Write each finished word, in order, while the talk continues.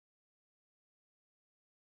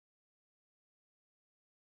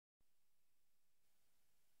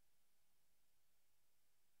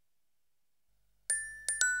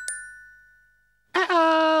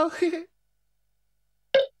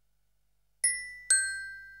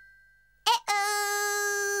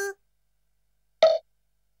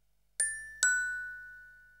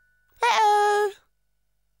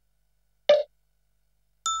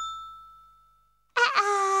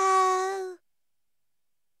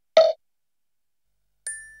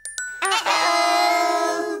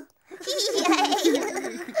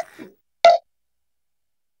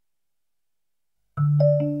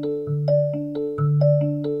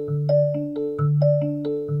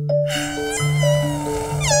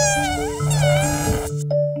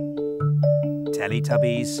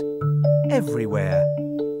Teletubbies everywhere.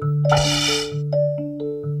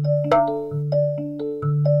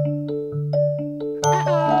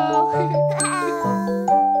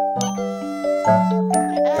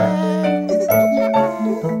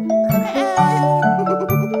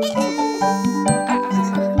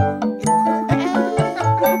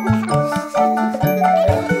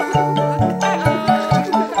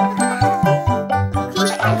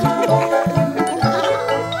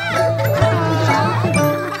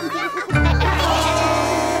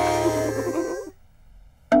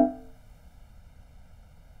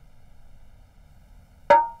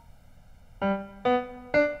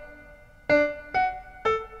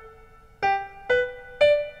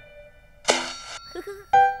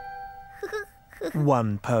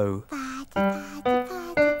 One po.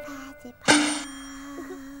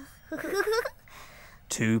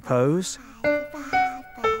 Two pos.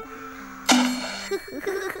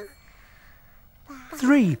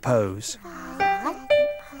 Three pos.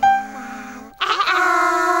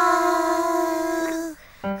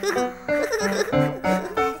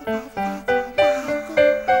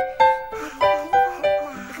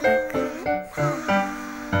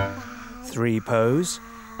 Three pos.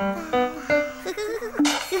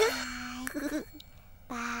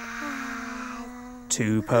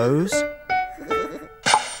 Two pos.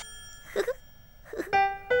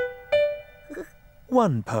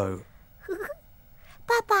 One po.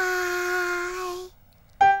 Bye-bye.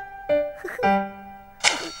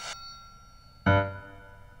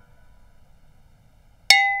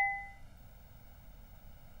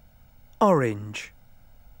 Orange.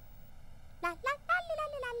 La la la la la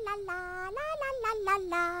la la la la la la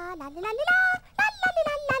la la la la la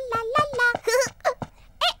la la la.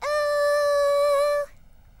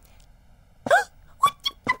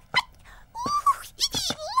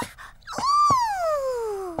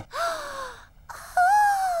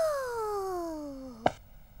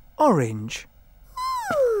 Orange.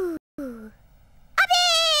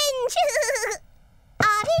 Orange!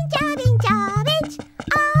 Orange, orange, orange.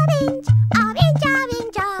 Orange, orange,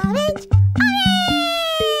 orange, orange.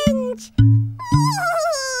 Orange!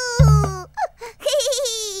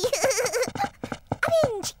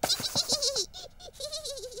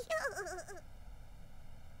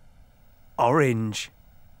 Orange! Orange.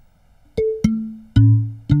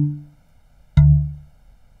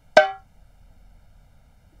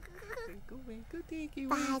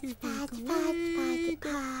 Fudge, fudge, fudge,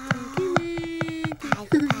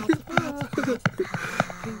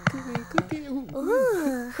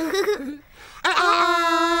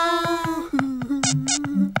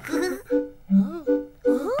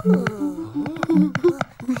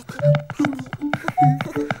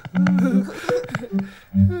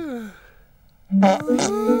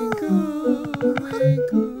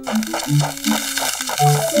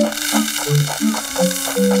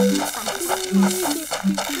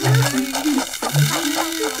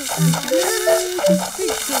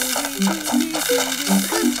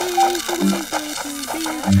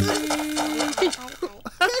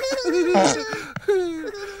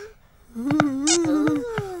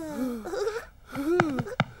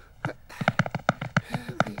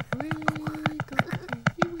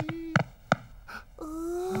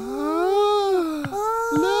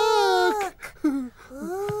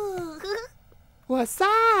 What's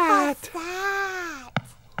that? What's that?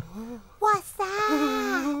 What's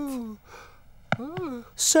that?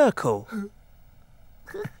 Circle.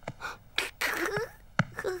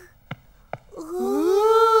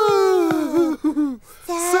 Ooh.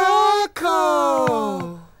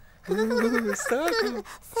 Circle. Circle.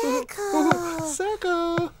 Circle.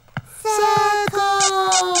 Circle. Circle.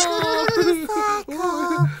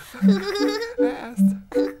 Fast.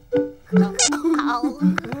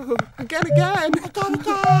 Again.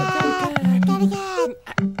 Again.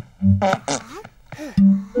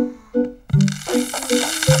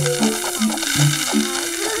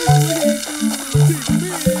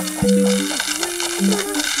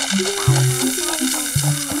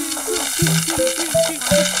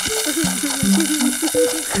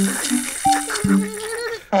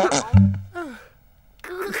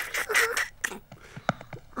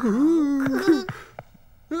 Circle!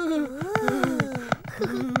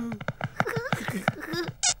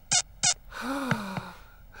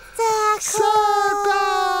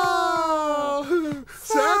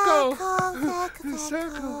 Circle.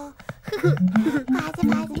 Circle.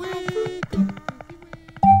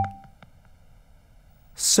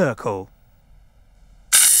 Circle.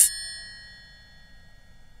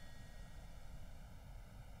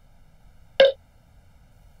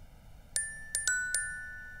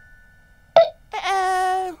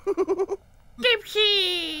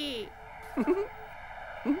 Gypsy!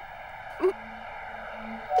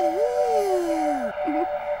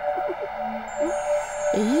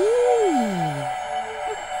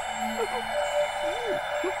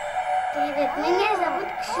 Привет, меня зовут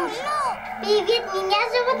Ксюша. Привет, меня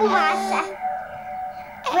зовут Маша.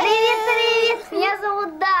 Привет, меня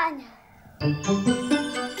зовут Даня.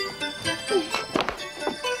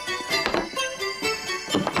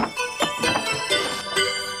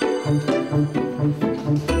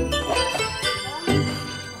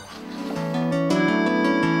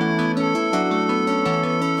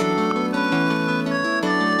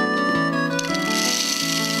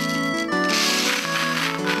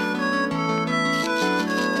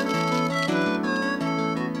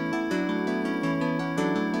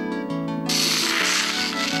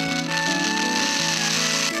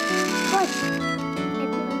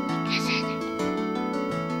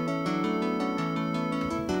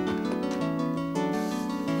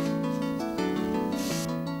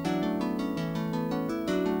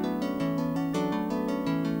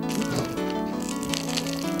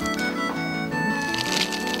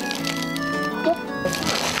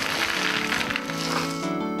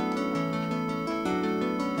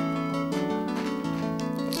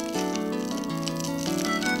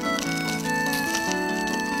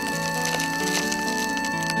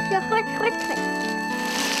 Все, хоть.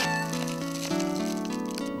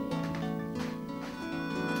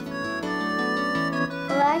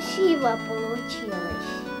 Красиво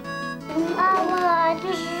получилось.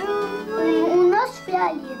 Оранжевый. У нас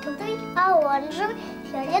фиолетовый, оранжевый,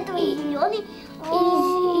 фиолетовый, зеленый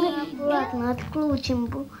и ладно, открутим.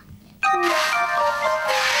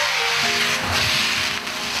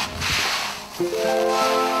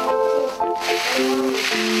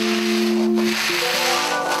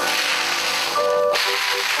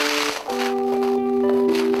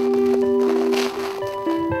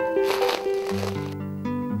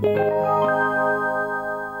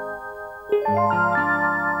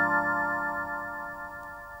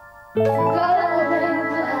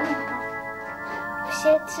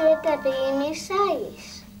 Все цвета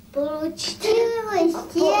перемешаешь, получилась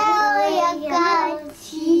белая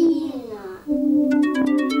картина.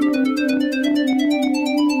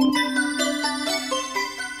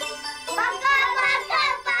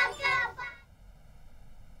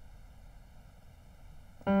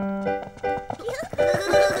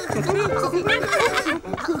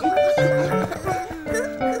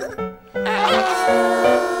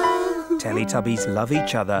 Teletubbies love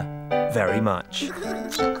each other very much.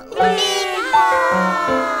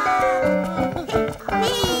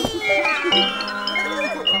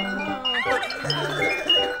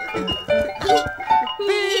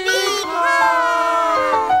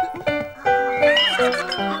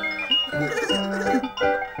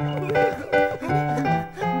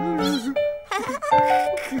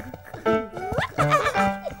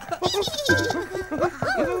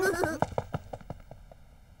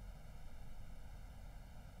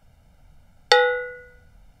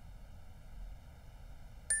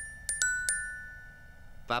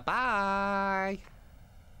 Bye-bye.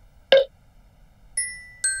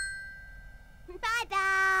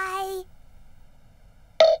 Bye-bye.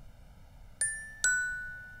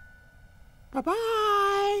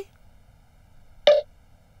 Bye-bye.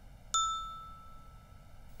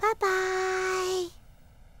 Bye-bye.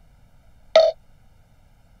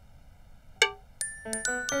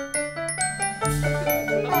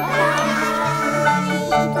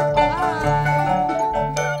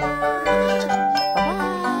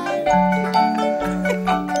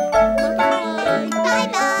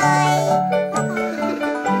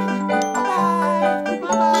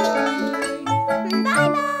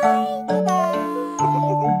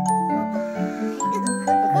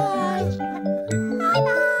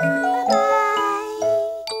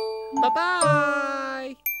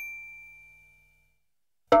 Bye-bye.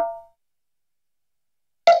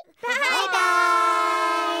 Bye-bye.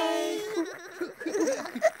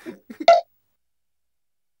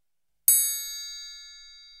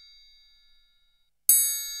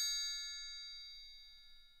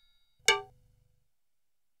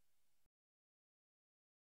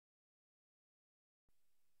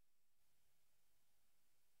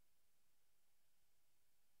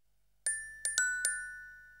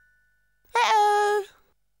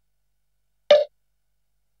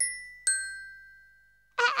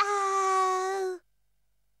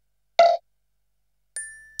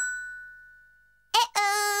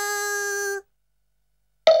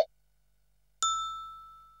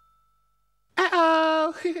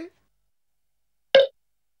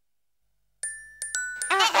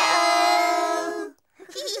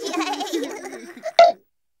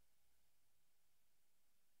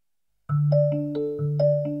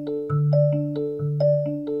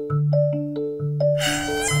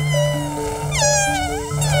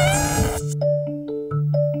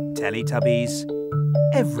 Teletubbies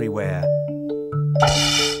everywhere.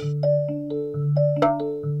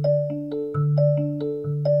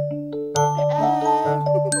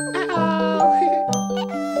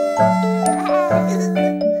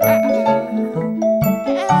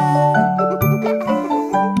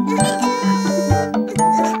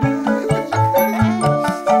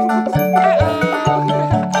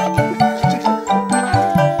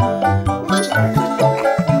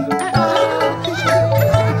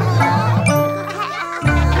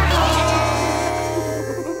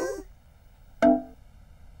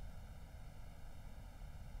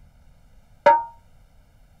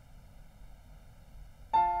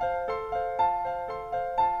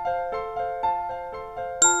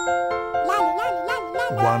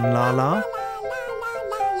 One Laa-Laa,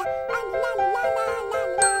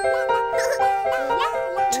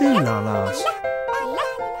 two Laa-Laas,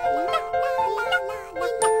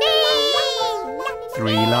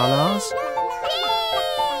 three Laa-Laas,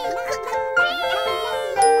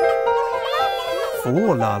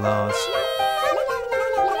 four Laa-Laas,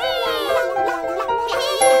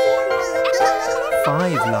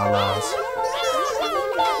 five Laa-Laas,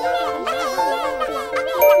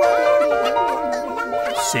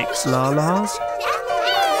 six Laa-Laas,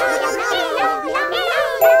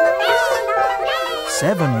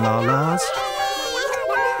 seven Laa-Laas,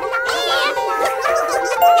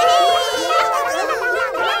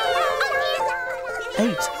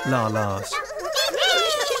 eight Laa-Laas,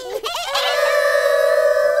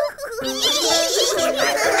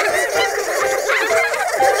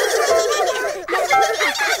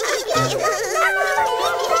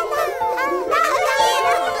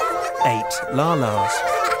 eight Laa-Laas,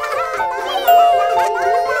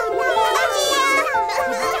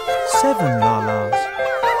 seven Laa-Laas,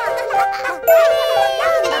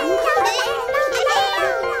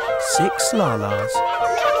 six Laa-Laas,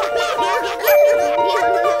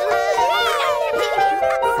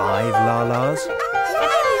 five Laa-Laas,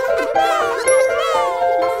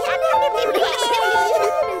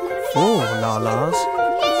 four Laa-Laas,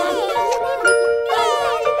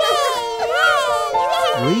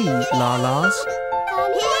 three Laa-Laas,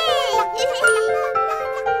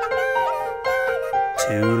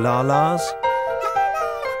 two Laa-Laas,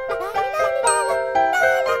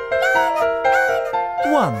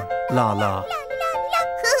 one Laa-Laa.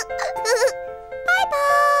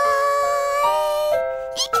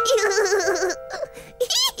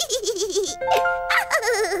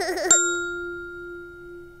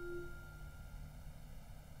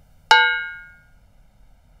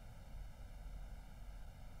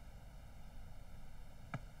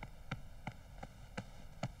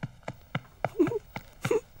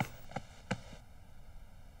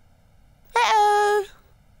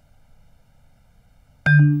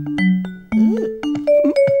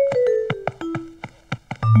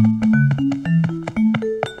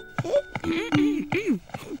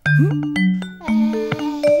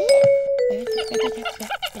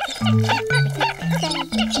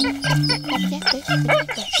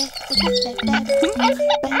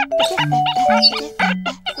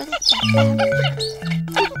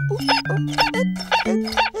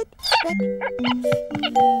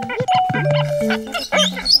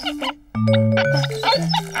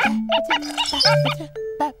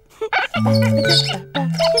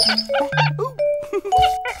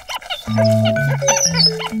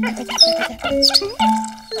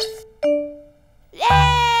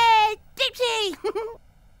 Yay! Gypsy!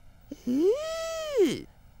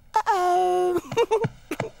 Uh-oh.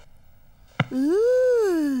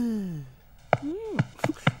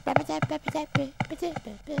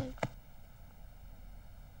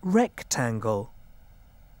 Rectangle.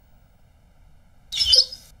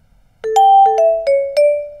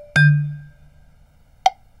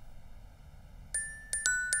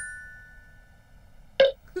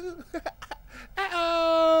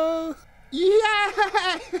 Uh-oh!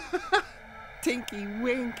 Yeah!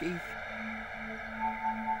 Tinky-Winky.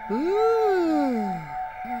 Ooh.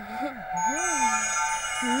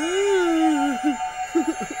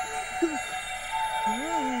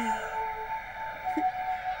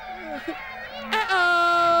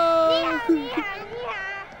 Uh-oh!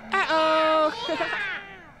 Uh-oh!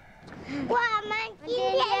 我们今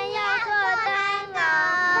天要做蛋糕，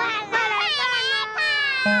快来吧！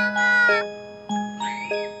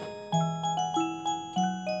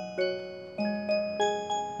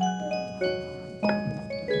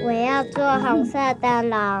我要做红色灯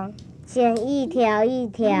笼，剪一条一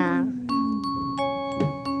条。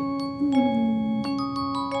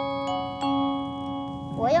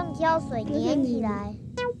我用胶水粘起来，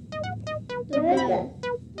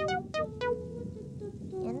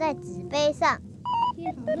粘在纸杯上。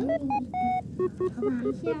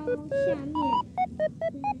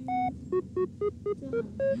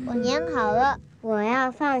我粘好了，我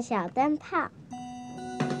要放小灯泡。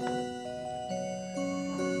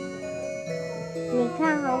你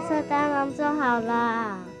看，红色灯笼做好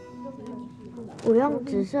了。我用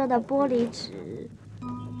紫色的玻璃纸。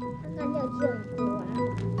看看六七很多啊。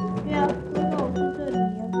对啊，刚刚我是这里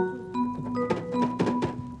啊。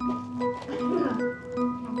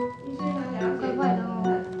怪怪的哦。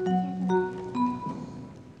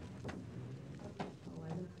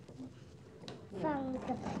放一个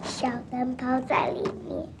小灯泡在里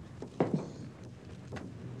面。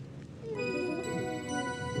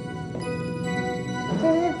这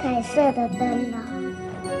是彩色的灯笼，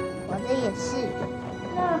我的也是。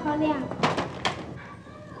那好亮。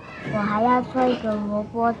我还要做一个萝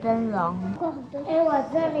卜灯笼。哎，我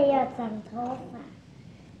这里有长头发。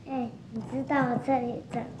哎，你知道我这里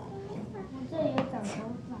长头发？我这里有长头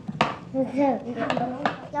发。是这里。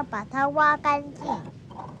要把它挖干净。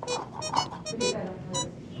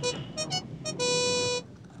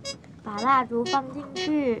把蜡烛放进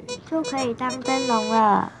去，就可以当灯笼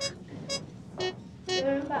了。有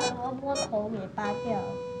人把萝卜头给拔掉了。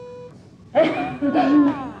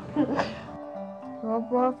萝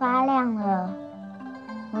卜发亮了，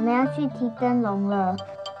我们要去提灯笼了。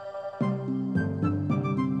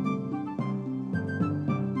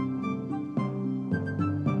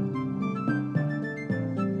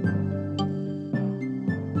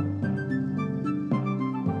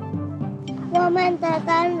我们的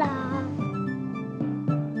灯笼。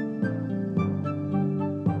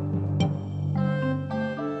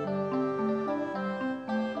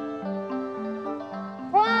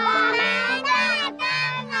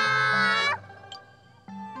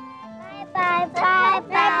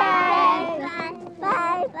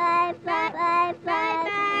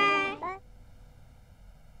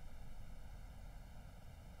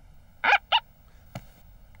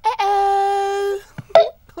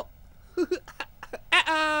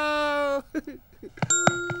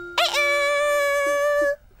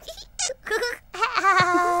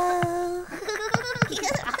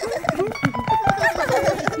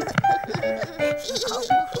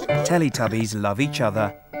Teletubbies love each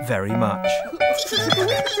other very much.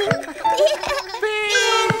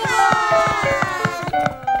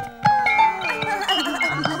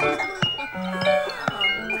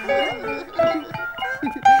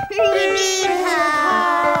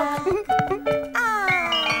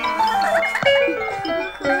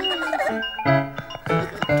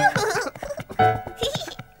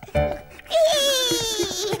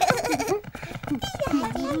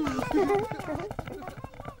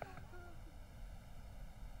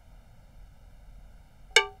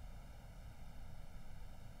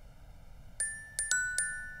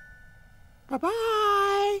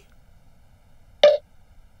 Bye-bye.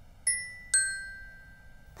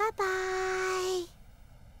 Bye-bye.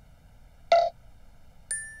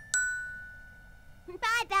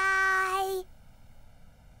 Bye-bye.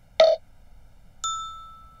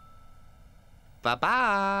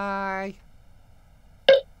 Bye-bye.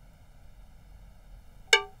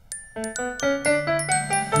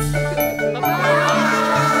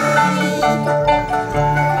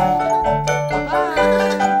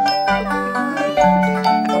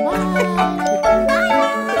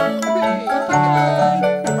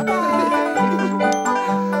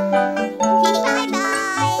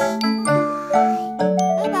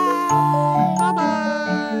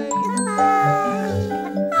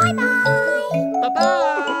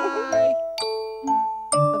 Bye-bye.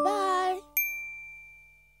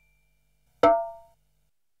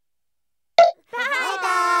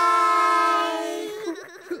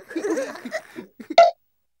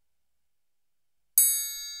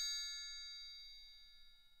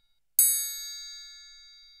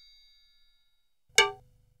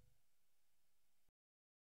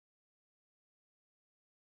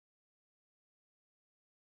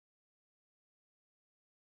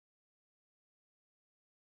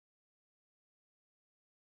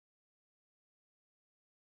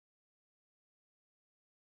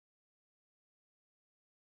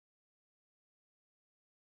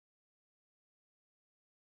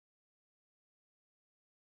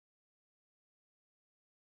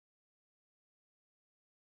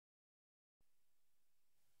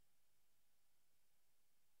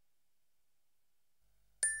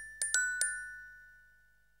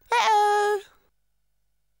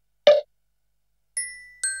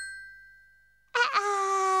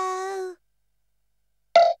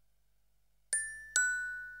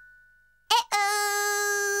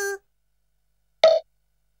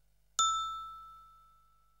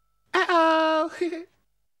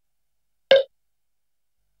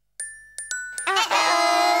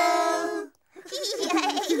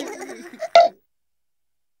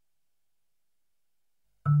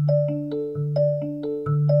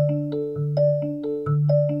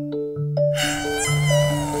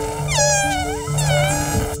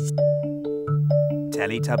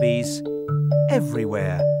 Teletubbies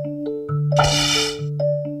everywhere.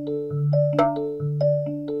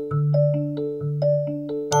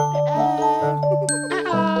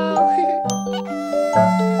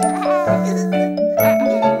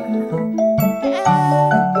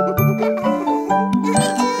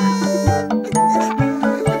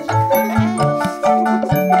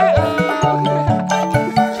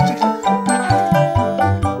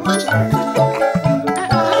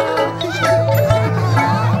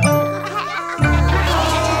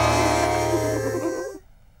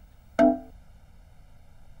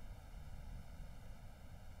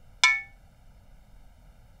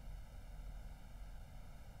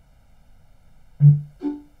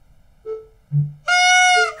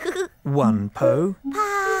 One po,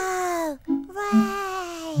 Po!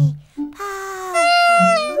 Way! Po!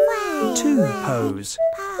 Way! two pos,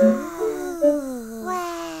 Po!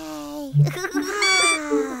 Way! Po!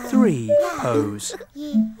 three pos,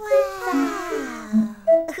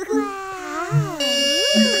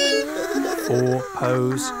 four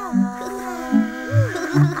pos,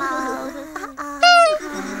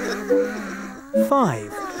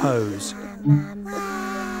 five pos,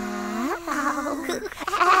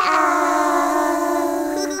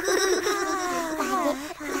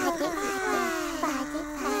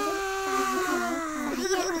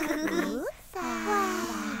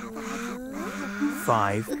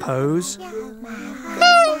 five pos,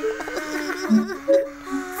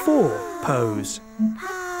 four pos,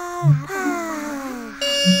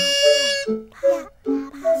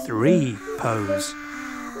 three pos,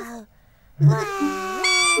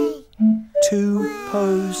 two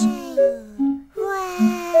pos,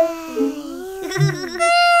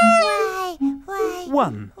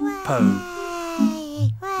 one po.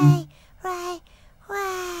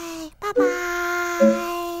 Bye-bye.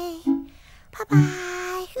 Bye-bye.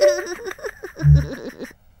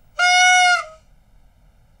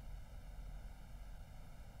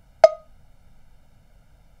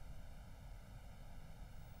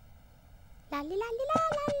 La li la li la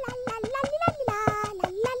la la la la li la li la la la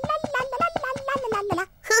la la la la la la la la.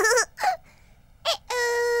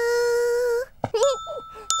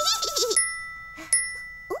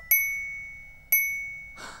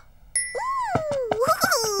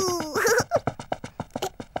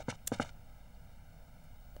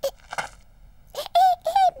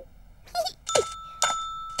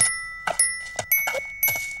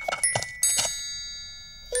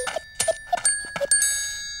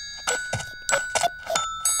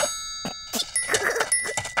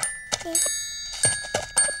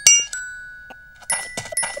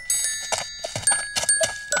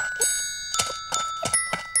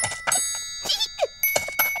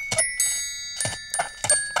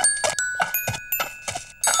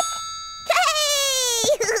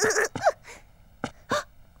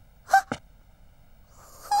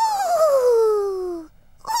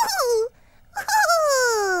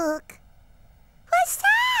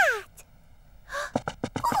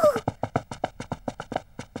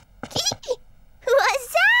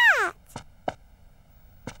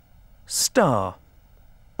 Star.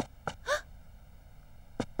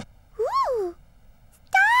 Ooh,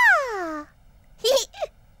 star.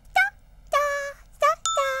 Star, star, star,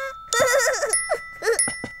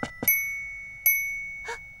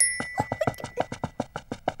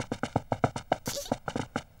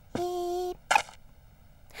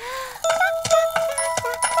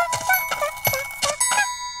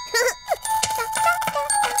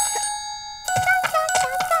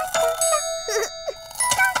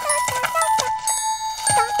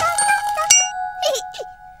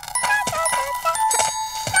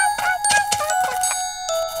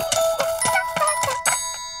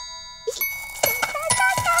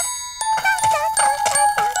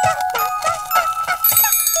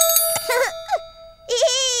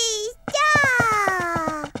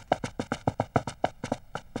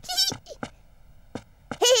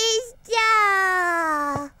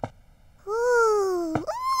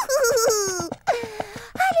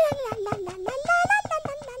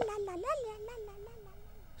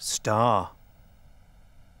 Star.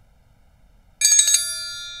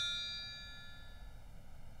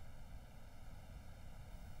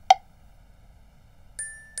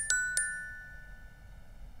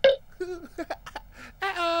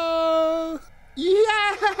 Uh-oh!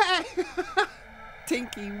 Yeah!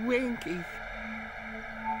 Tinky-Winky.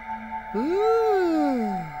 Em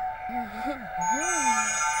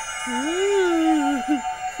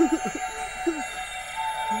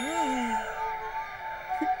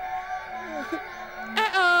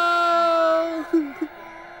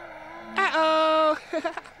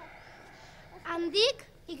dic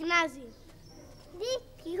Ignasi. Dic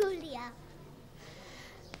Júlia.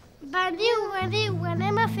 Veniu,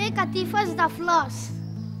 anem a fer catifes de flors.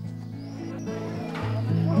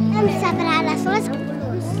 Em sabrà les flors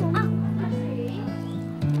colors.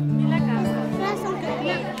 Les flors són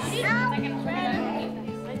clavells.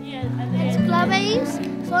 Els clavells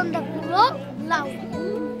són de color blau.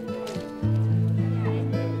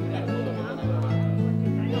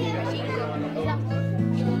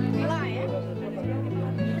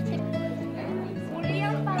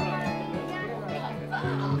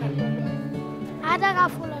 Ara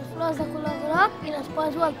agafo les flors de color groc i les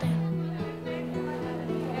poso al te.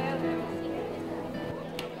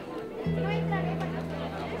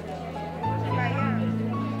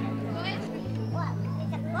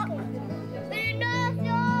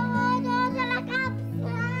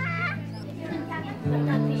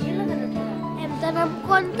 Hem d'anar amb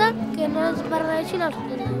compte que no ens barregin els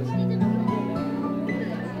colors.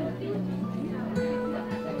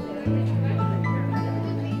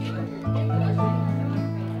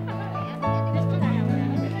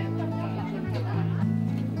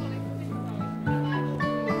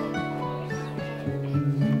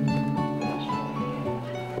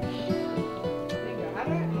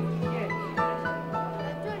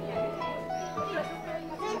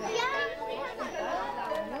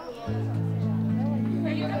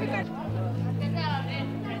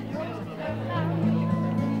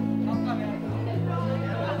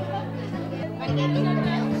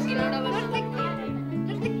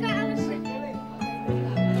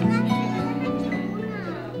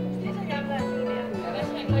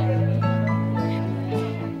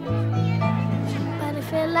 Per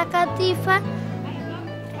fer la catifa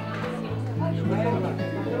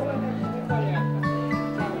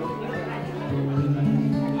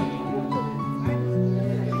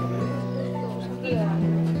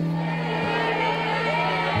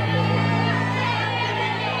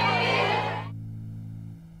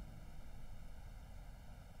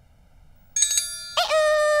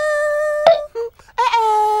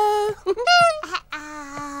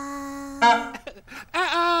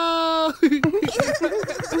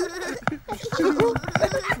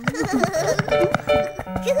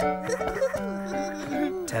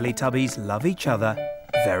Teletubbies love each other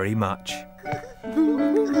very much.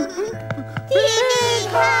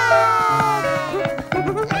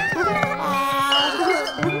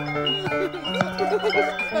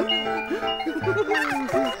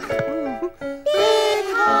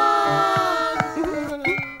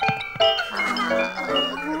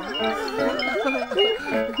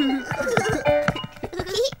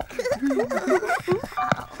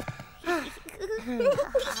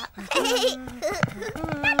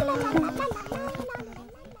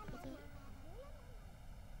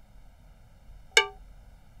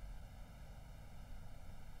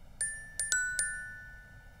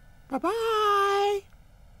 Bye-bye.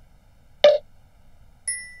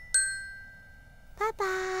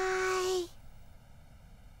 Bye-bye.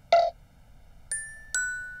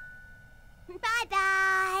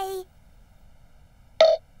 Bye-bye.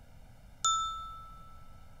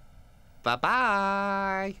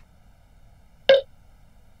 Bye-bye.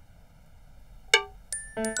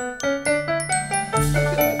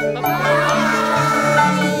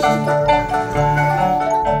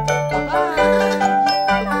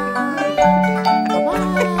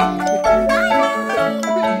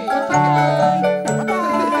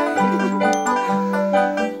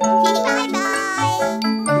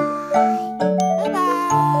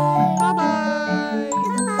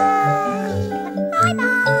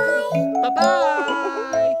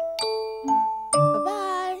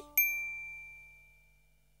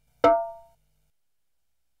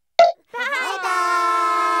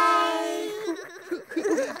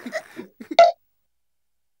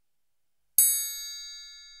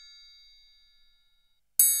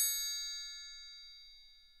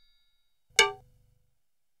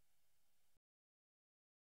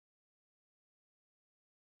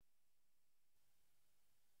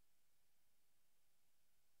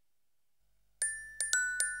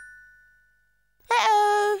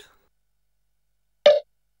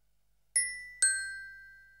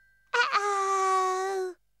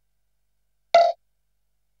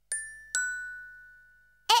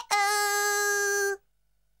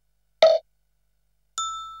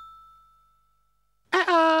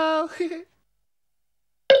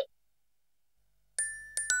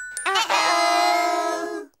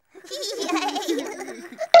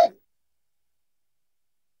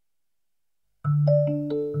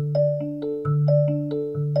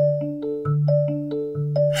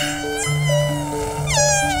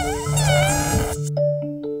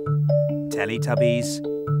 Teletubbies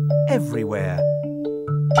everywhere.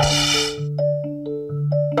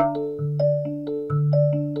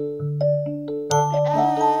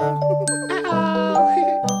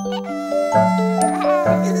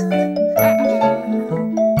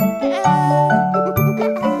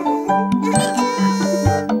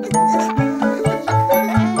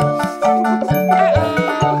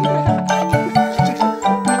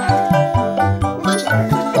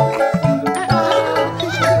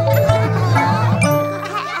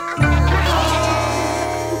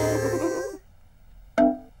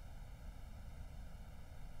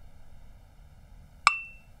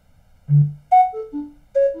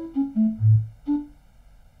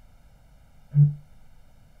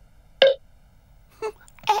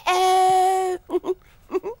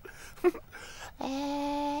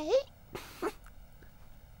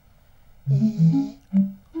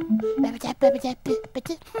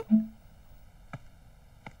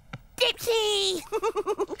 Dipsy!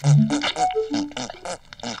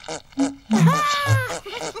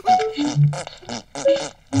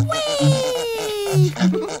 Whee!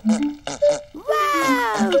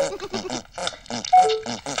 Wow!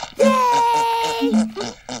 Yay!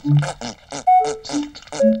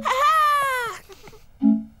 Ha!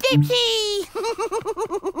 Dipsy!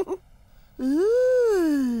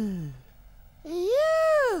 Ooh!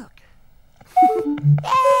 Look!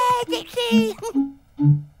 Yay, Dipsy!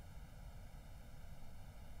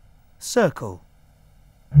 Circle.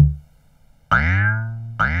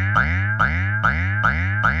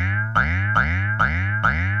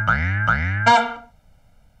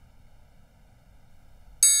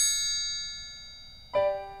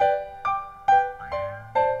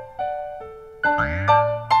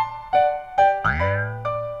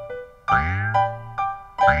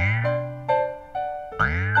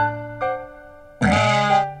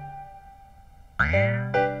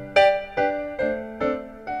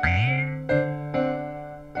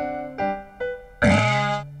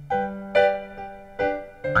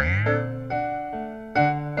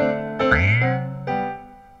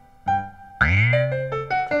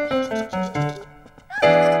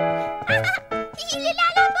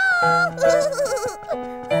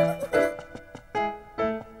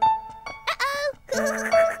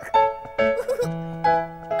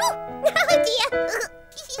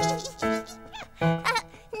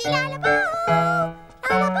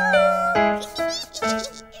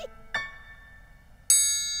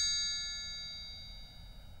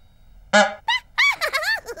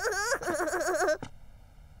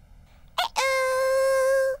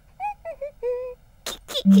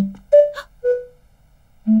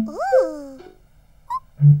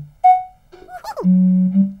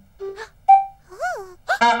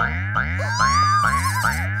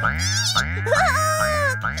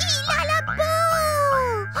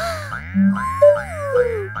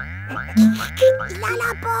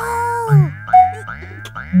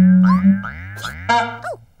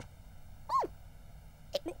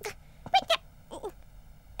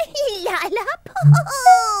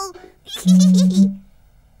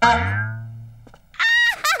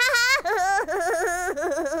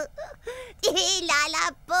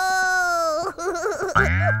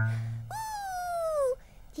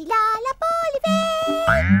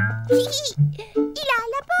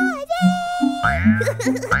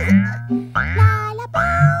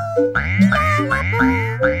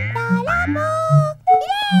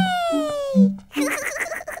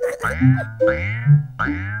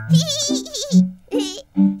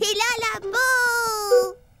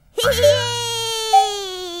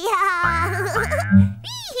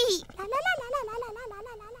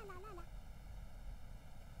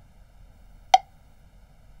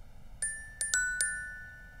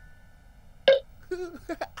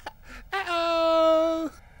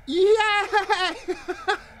 Uh-oh! Yay!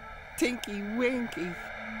 Tinky-Winky.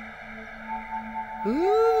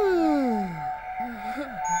 Ooh.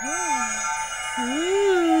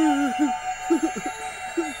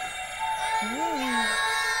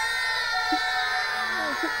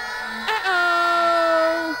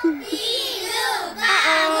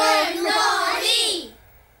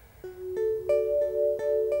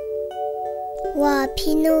 와,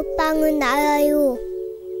 비눗방울 날아요.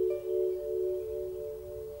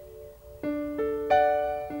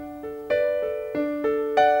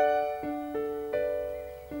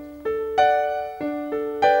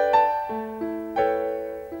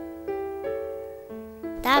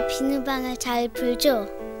 나 비눗방울 잘 불죠?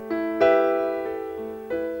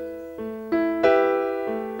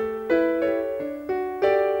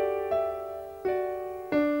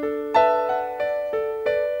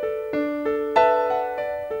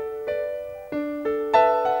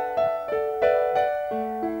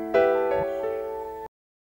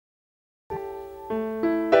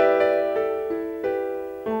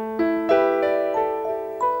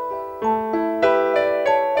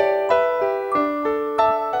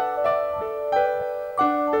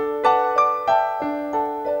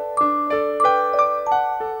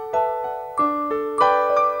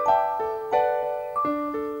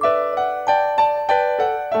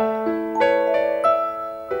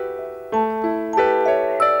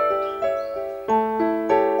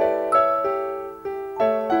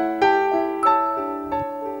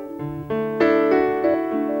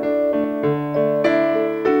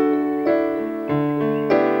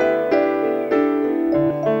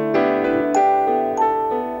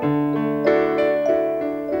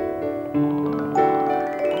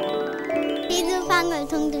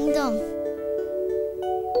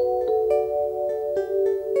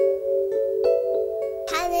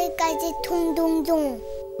 바가지 통동동.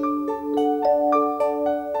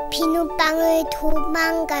 비눗방울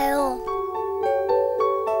도망가요.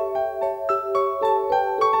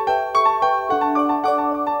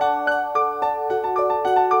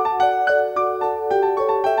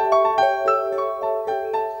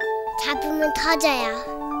 잡으면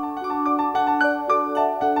터져요.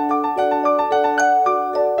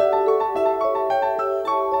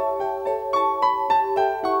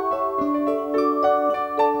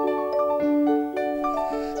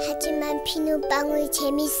 하지만 비눗방울이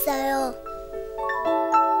재밌어요.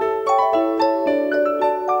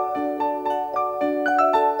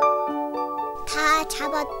 다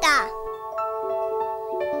잡았다.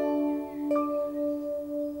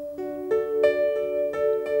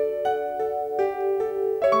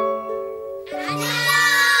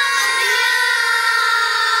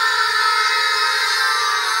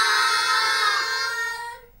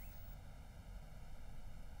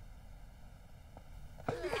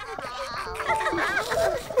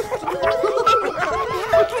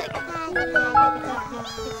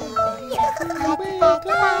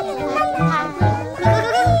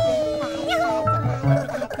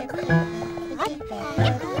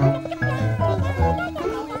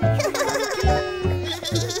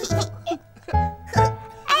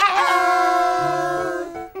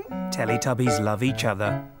 Teletubbies love each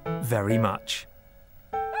other very much.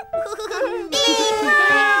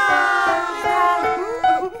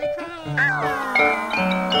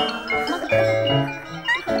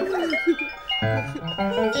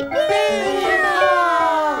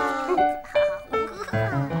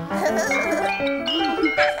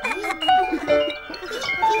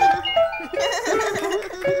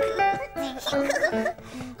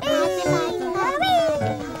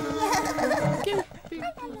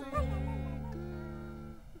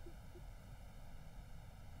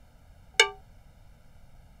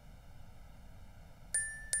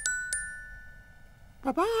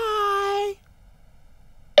 Bye-bye.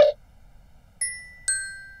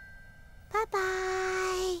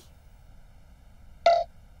 Bye-bye.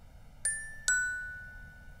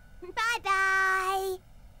 Bye-bye.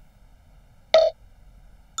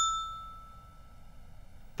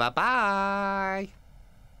 Bye-bye.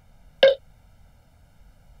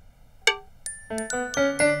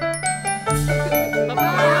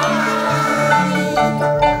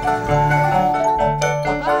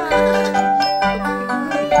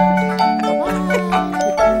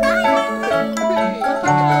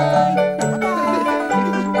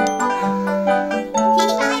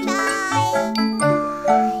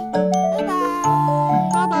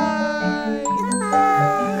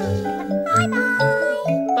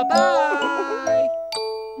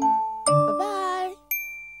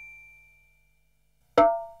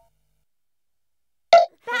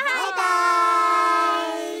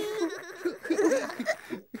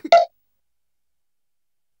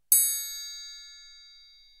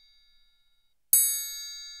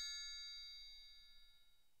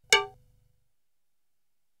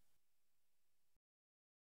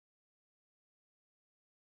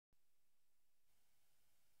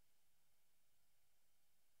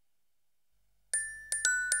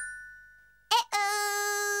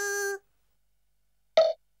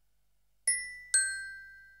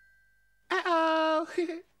 Uh-oh.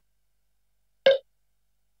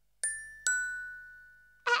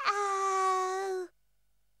 Uh-oh.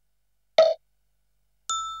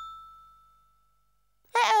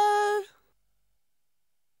 Uh-oh.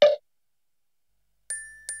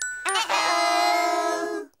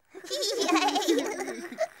 Uh-oh.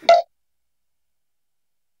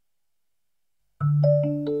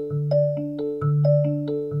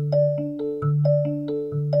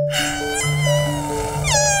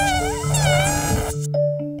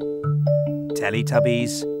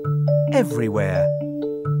 Teletubbies everywhere.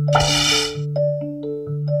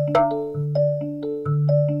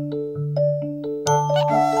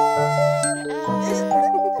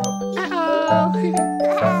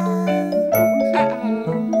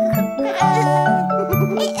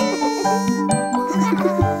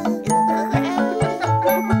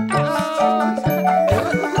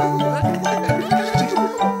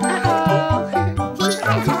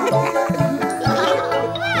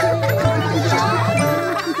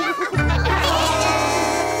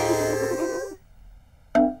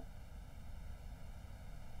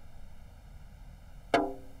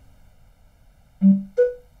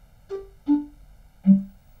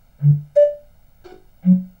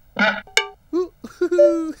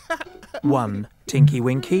 One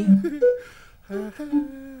Tinky-Winky.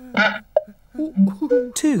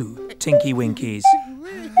 Two Tinky-Winkies.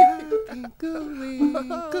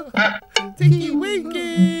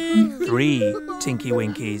 Tinky-Winky. 3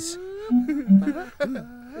 Tinky-Winkies.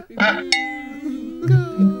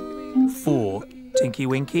 4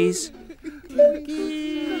 Tinky-Winkies.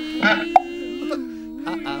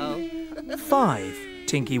 5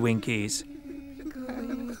 Tinky-Winkies.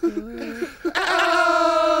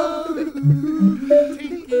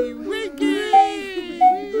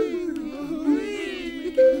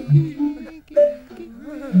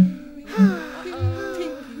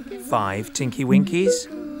 Five Tinky-Winkies.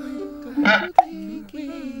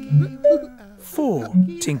 4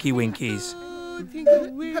 Tinky-Winkies.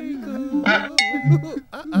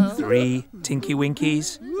 3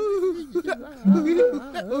 Tinky-Winkies.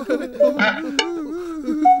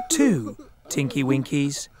 2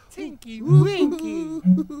 Tinky-Winkies.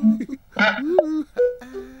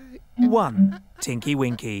 1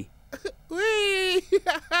 Tinky-Winky. Whee!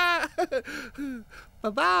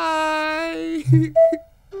 Bye-bye.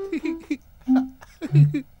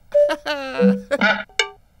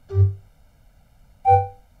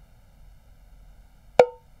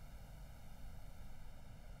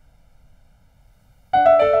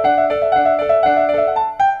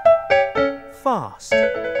 Fast.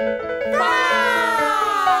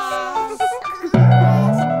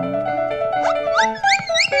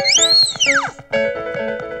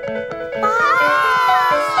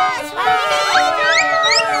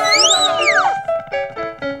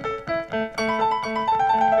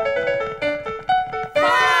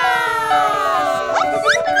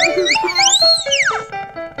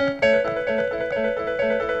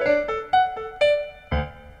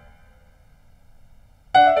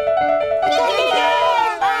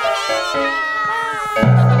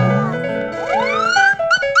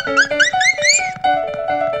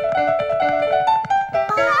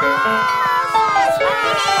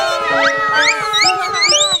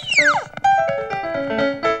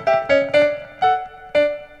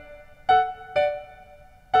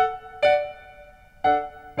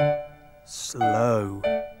 Slow.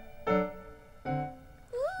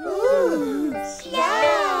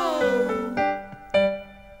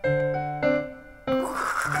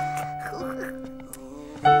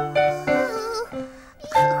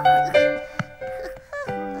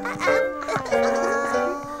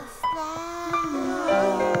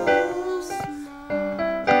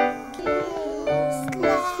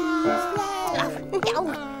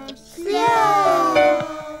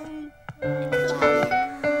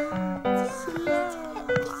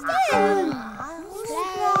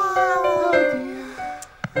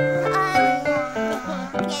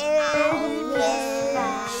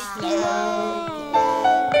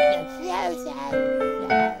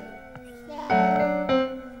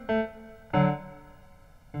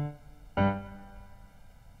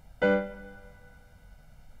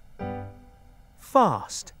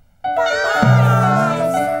 Fast.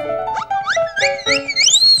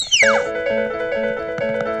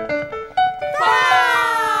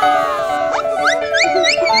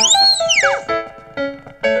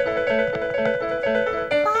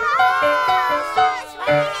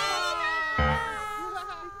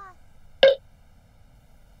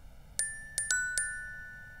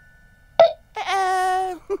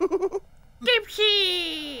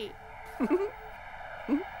 Dipsy!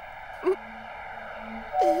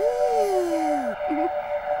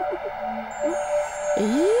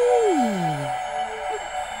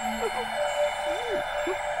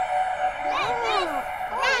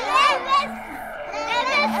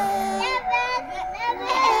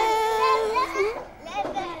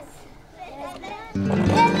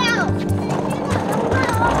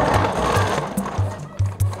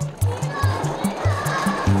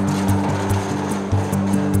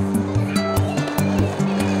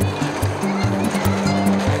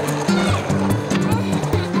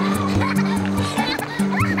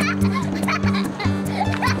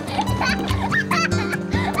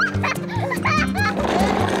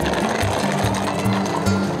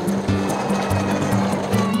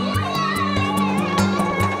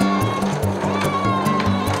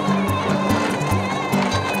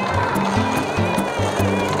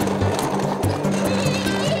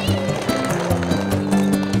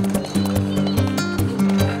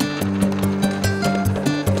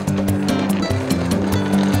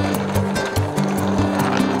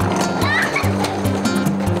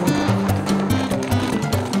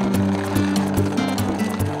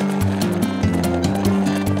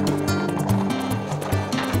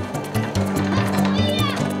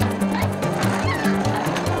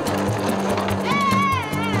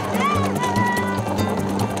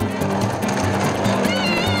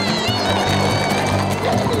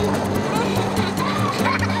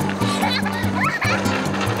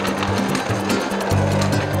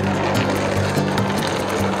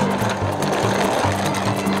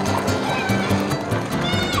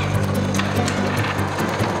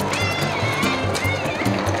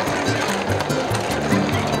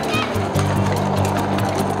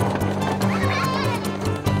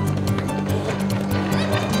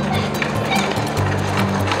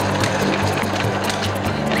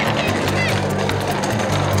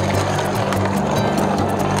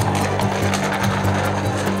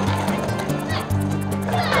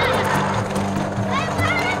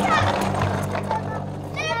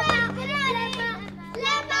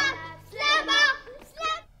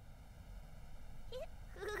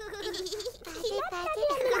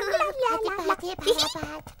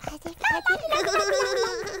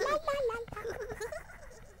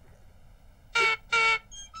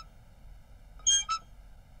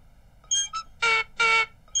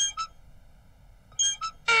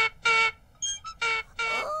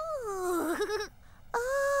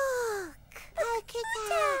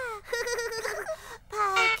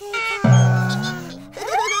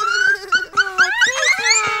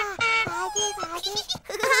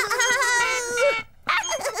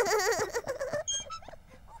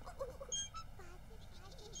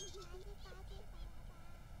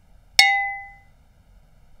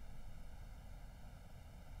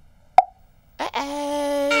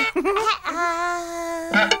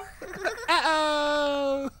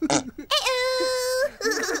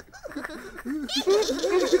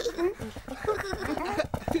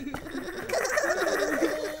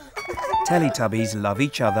 Teletubbies love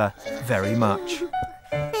each other very much.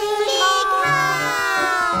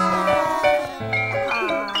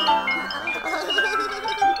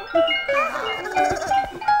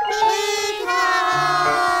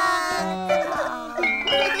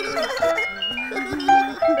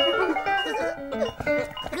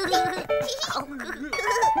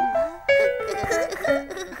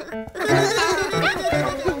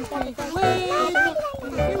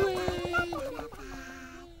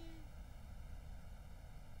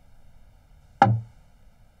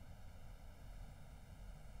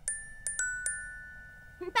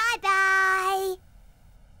 Bye-bye.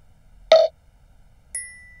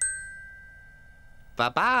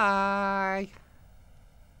 Bye-bye.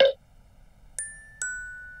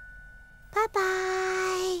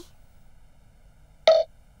 Bye-bye.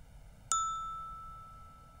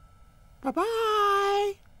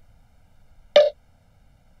 Bye-bye.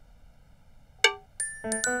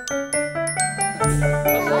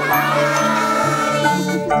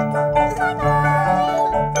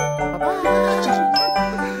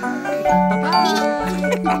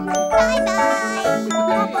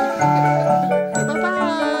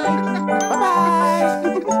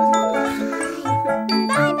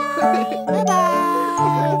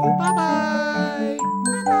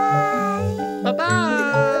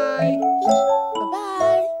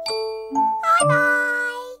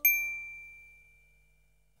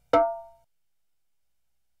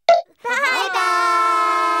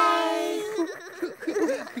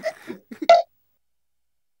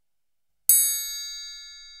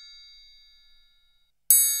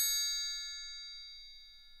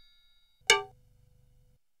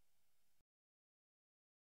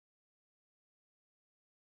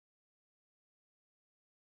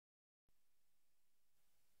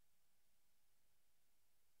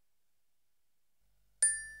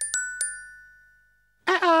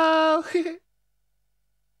 Uh-oh.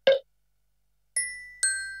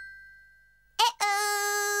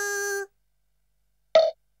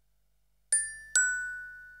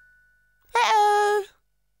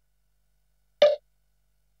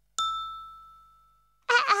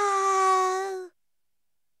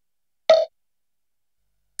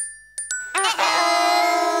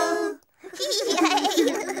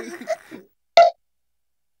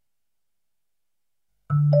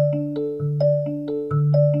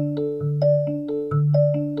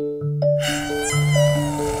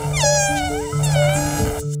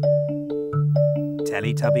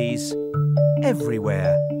 Teletubbies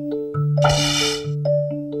everywhere.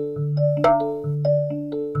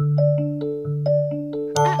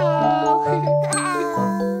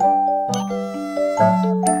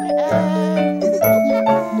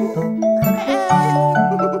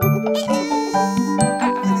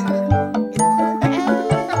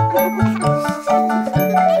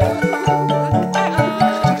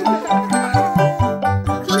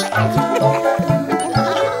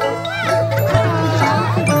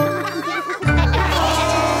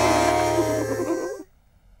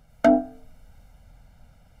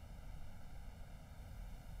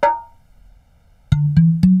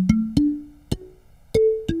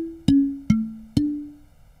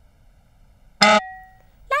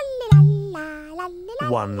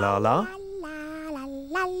 One Laa-Laa,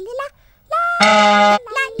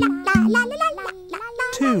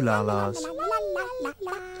 two Laa-Laas,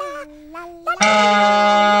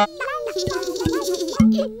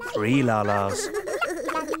 three Laa-Laas,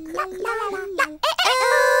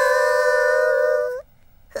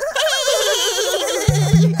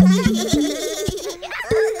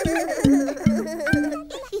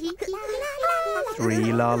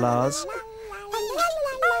 three Laa-Laas,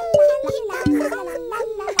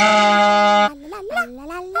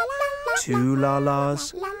 two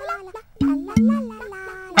Laa-Laas,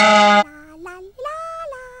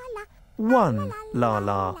 one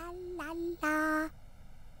Laa-Laa.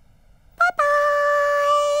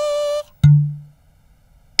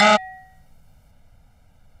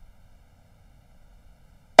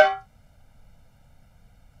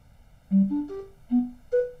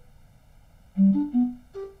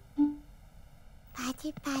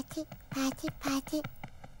 pat it.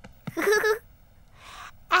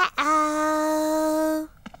 Uh-oh.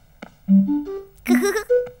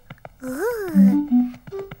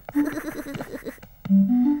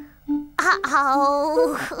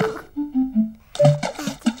 Uh-oh.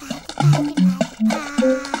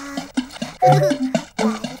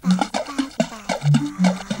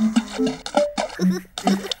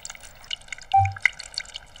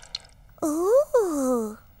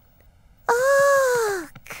 Ooh.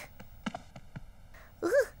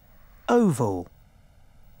 Oval.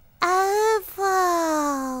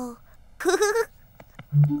 Oval.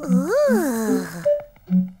 Ooh.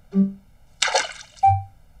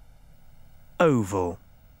 Oval.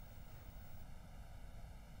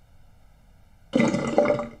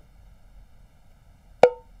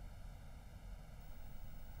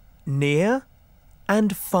 Near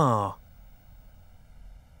and far.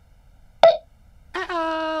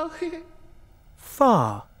 Uh-oh.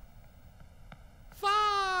 Far.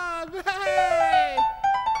 Far. Hey.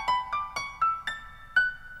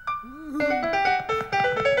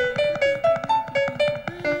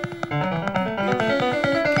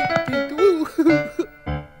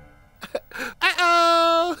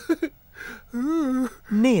 Uh-oh.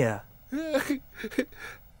 Near.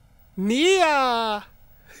 Near.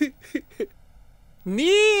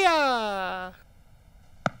 Near.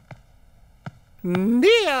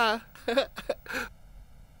 Near.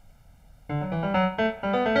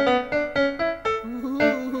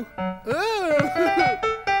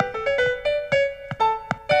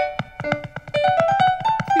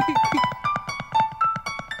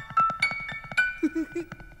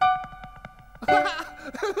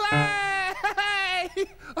 Hey!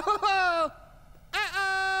 Oh!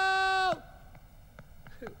 Uh-oh!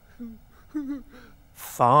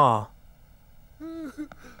 Far.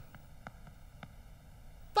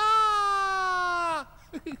 Far!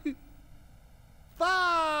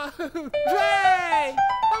 Far! Hooray!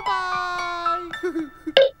 Bye-bye!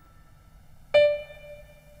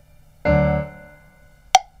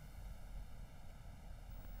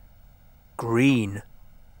 Green.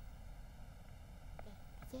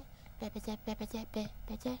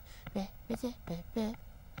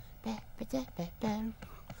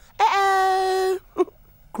 Uh-oh.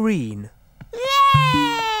 Green.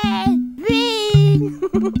 Yay! Green!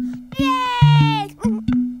 Yay!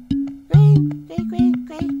 Green, green,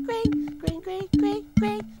 green, green, green, green, green, green,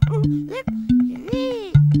 green. Yep.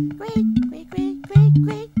 Green, green, green, green, green,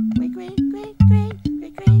 green, green, green, green, green,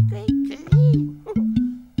 green, green, green, green.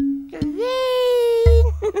 Green!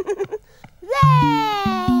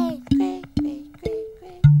 Yay! Green, green, green,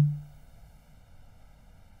 green.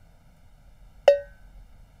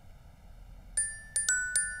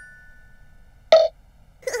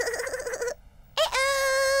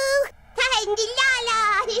 Uh-oh! Tiny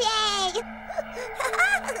Laa-Laa! Yay!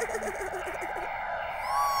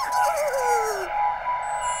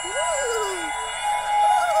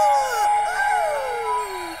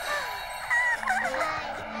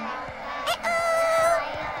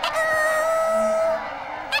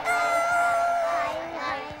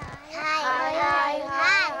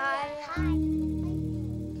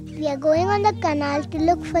 We are going on the canal to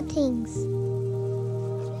look for things.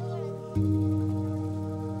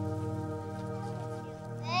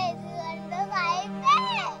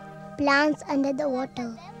 Plants under the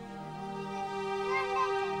water.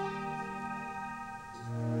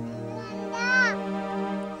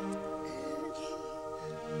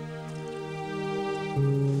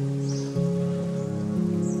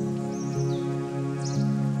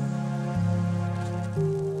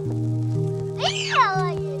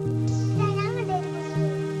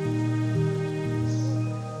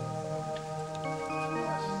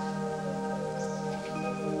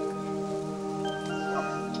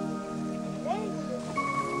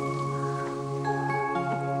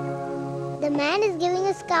 The man is giving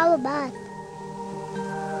a cow a bath.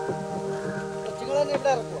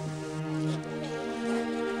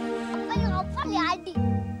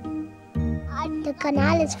 The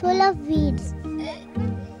canal is full of weeds.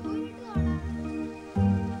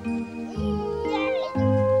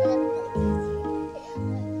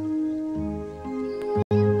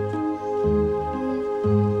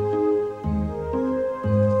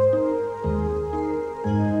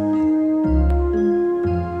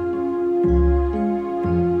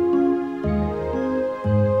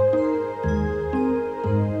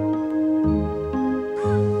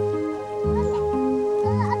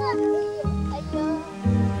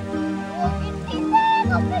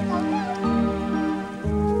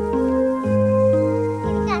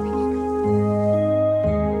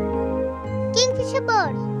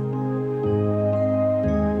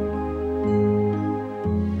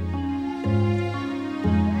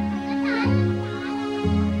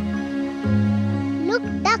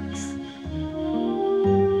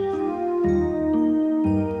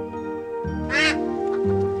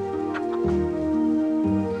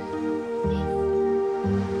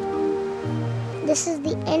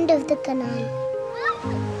 End of the canal.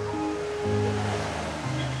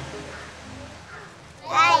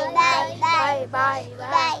 Bye, bye, bye, bye,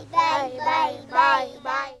 bye, bye, bye, bye,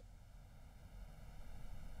 bye.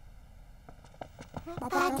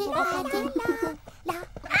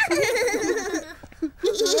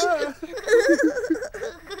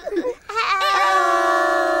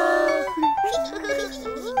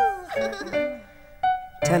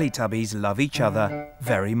 Teletubbies love each other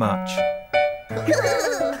very much.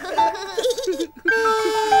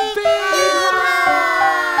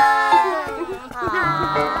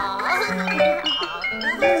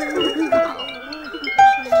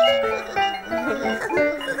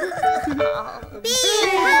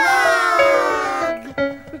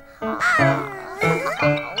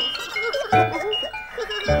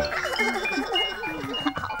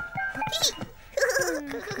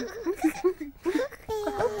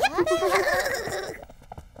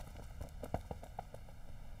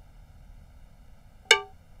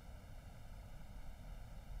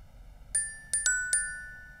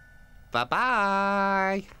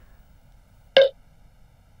 Bye-bye.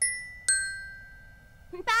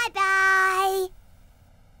 Bye-bye.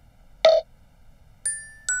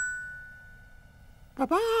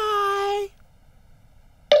 Bye-bye. Bye-bye.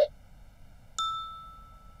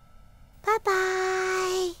 Bye-bye.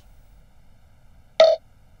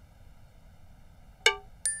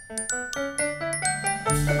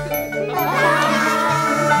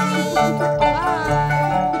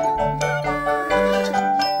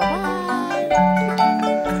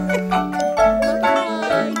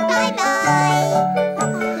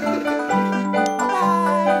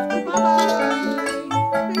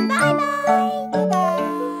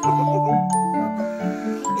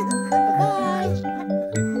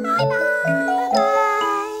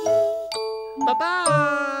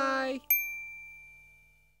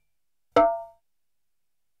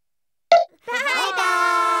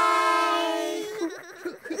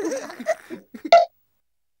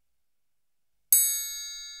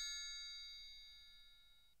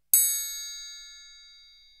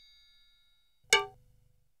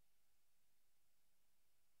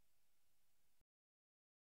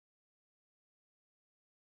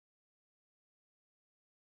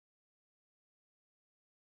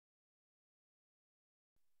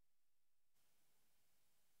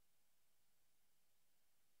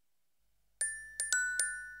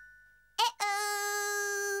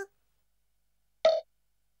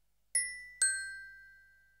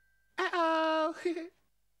 Uh-oh.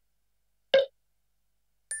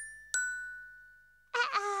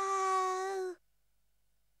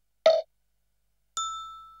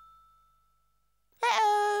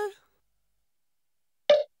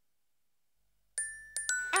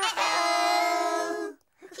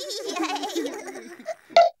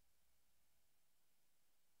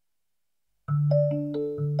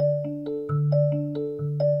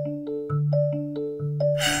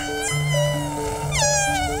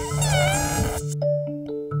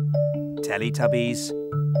 Teletubbies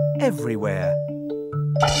everywhere.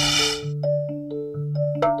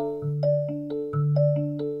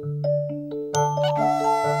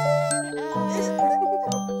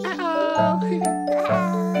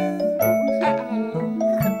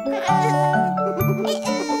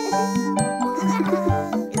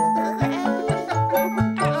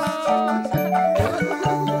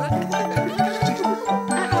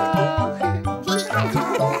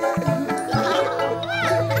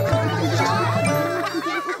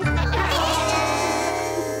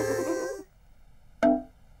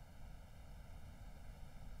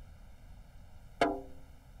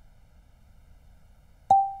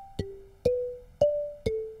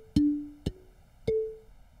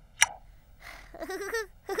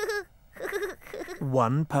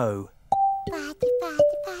 One po.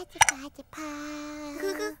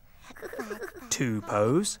 Two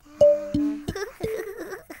pos.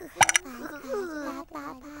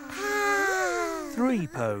 Three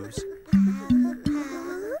pos.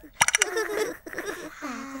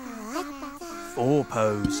 Four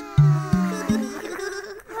pos.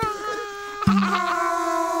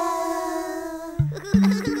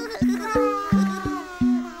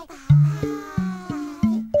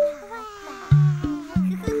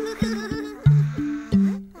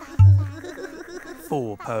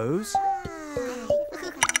 Four pos.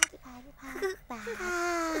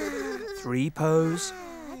 Three pos.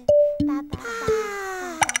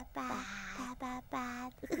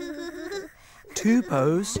 Two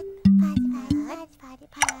pos.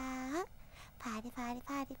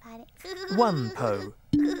 One po.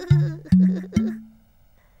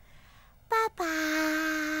 Bye-bye.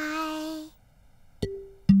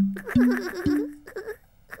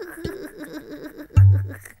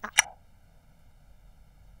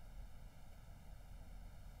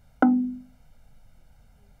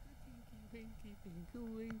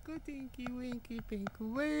 Winkle, Tinky Winky, Winkle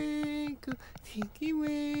Winkle, Tinky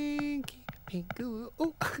Winky, Winkle.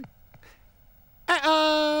 Oh!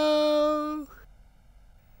 Uh-oh!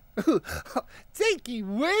 Tinky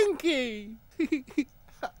Winky!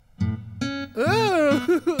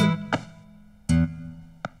 Oh!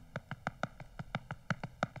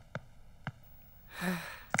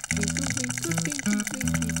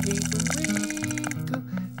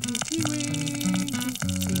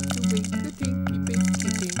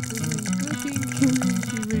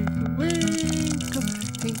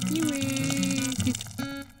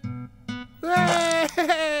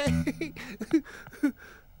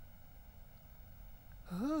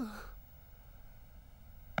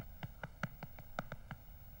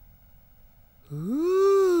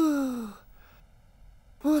 Ooh.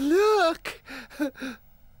 Well, look!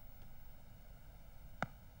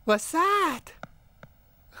 What's that?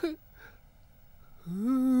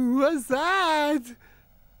 Ooh, what's that?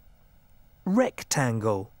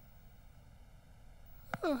 Rectangle.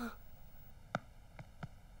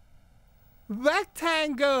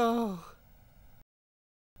 Rectangle!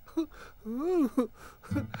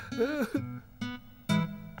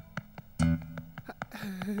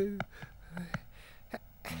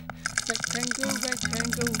 Rectangle,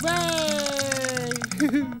 rectangle, right!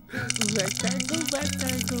 Rectangle,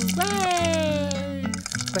 rectangle, right!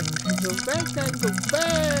 Rectangle, rectangle,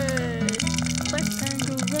 right!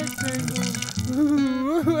 Rectangle, rectangle,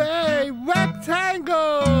 hey!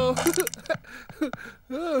 Rectangle!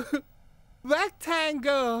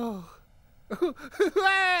 Rectangle!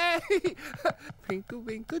 Hey! Winkle,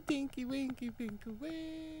 winkle, tinky, winky, winkle,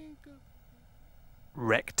 winkle.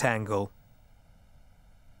 Rectangle.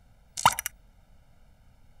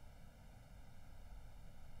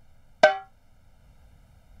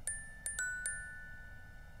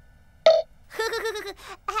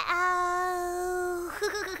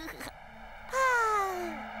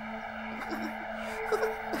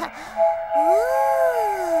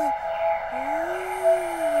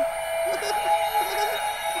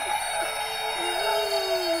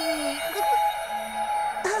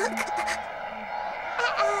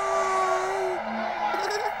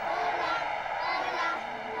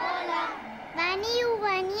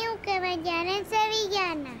 Veniu, que ballarem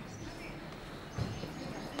sevillanes.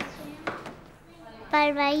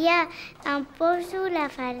 Per ballar em poso la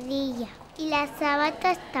fardilla i les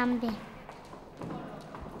sabates també.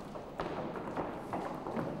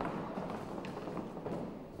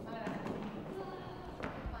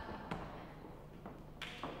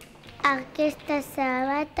 Aquestes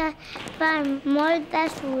sabates fan molt de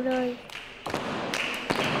soroll.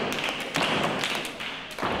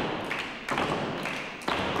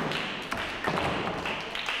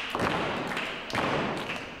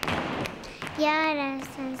 I ara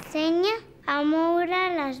ens ensenya a moure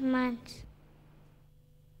les mans.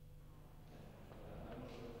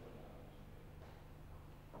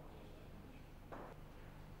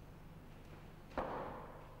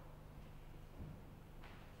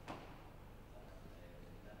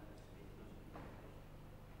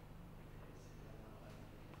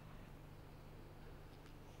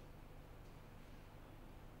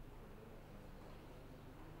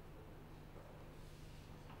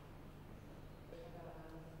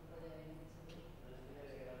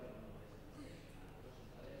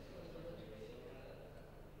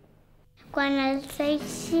 Quan el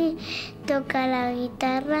Seixi toca la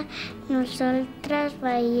guitarra, nosaltres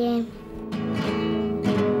ballem.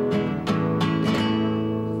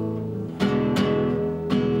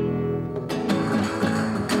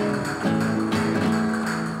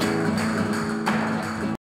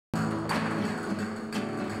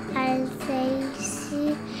 El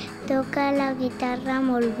Seixi toca la guitarra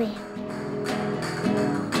molt bé.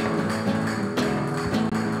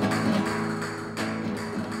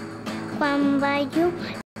 Quan ballo,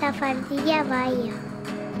 la fardilla balla.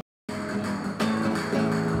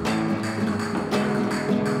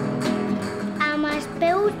 Amb els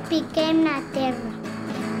peus piquem la terra.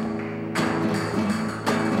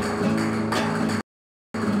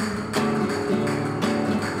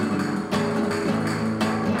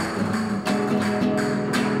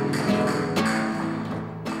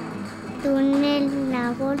 Donem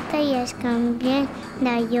la volta i es canviem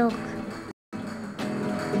de lloc.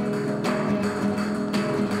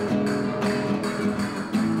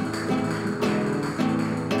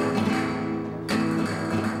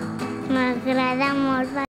 M'agrada molt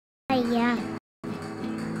ballar.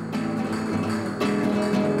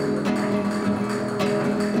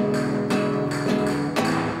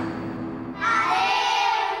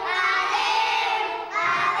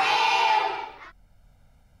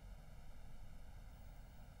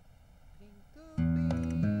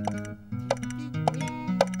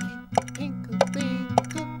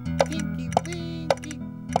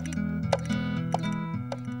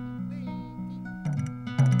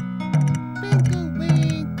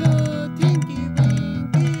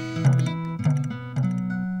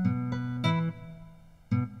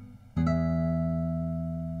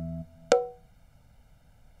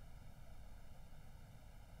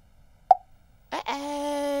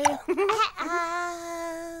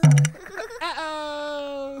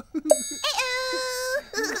 Uh-oh.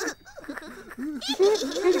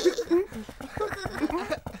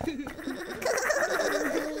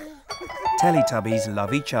 Teletubbies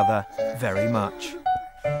love each other very much.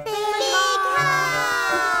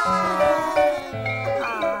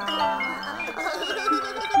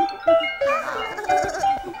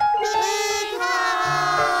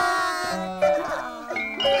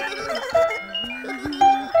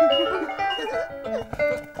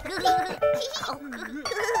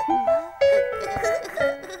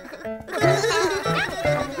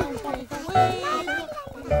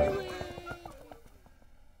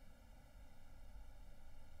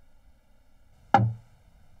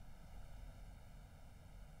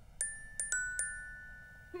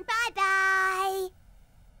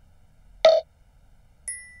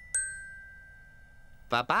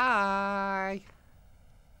 Bye-bye.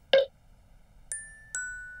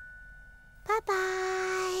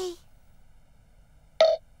 Bye-bye.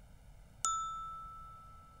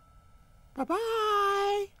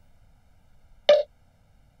 Bye-bye.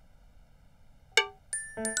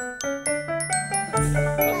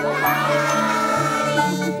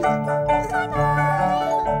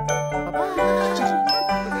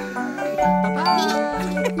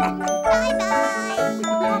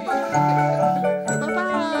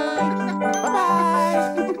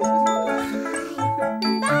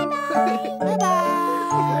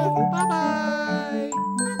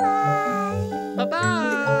 Bye-bye.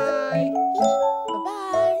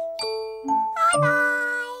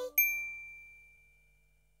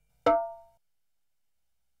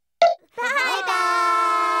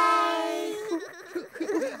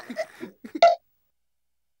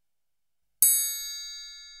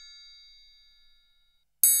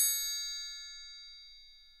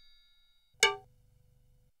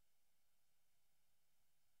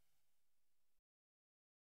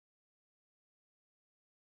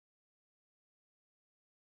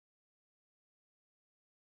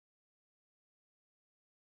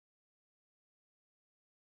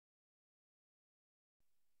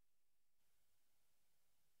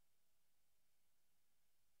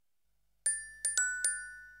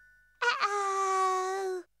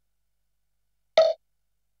 Uh-oh.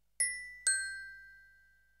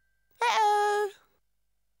 Uh-oh.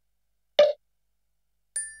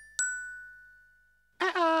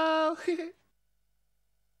 Uh-oh.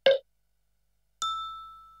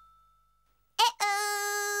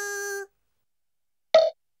 Uh-oh.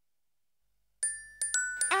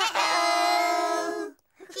 Uh-oh.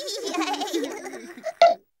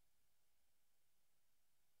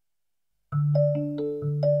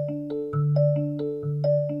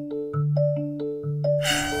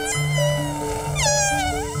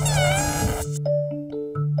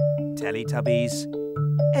 Teletubbies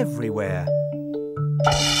everywhere.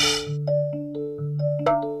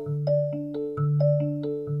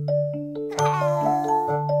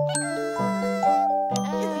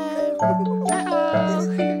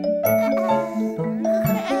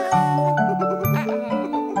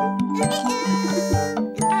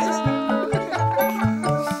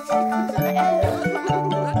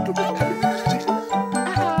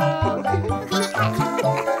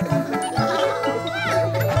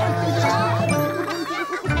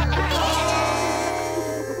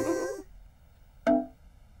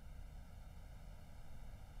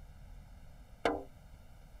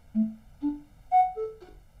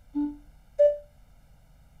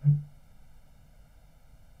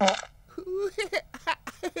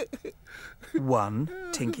 One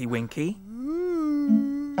Tinky-Winky.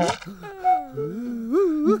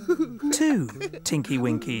 Two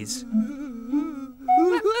Tinky-Winkies.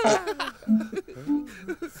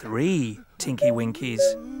 Three Tinky-Winkies.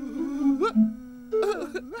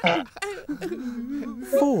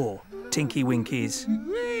 Four Tinky-Winkies.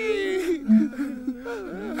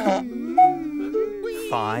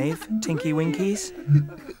 Five Tinky-Winkies.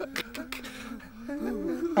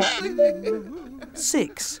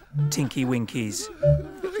 Six Tinky-Winkies.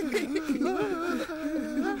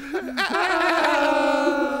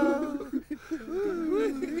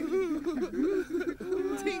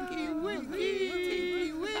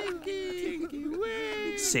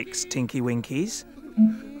 Six Tinky-Winkies.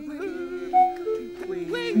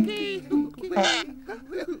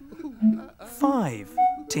 Five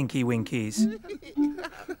Tinky-Winkies.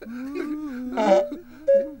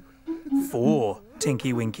 Four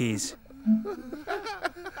Tinky-Winkies.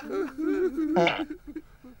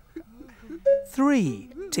 Three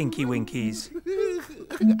Tinky-Winkies.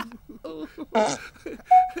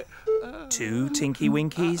 Two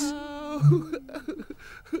Tinky-Winkies.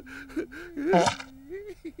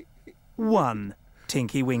 1,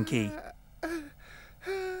 Tinky-Winky.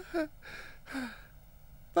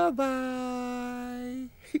 Bye-bye.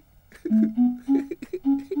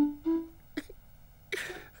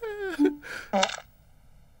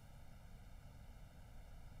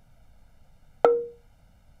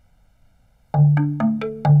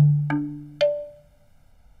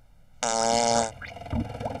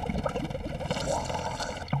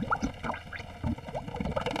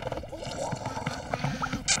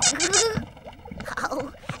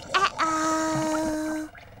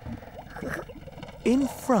 In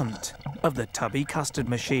front of the tubby custard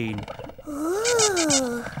machine.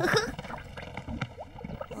 Ooh.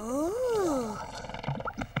 Ooh.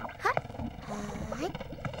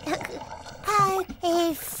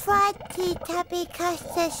 A frothy tubby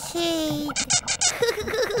custard sheet.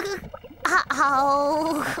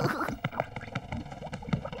 Uh-oh.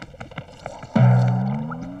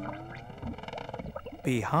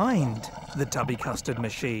 Behind the tubby custard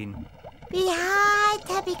machine. Behind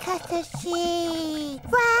tubby custard sheet.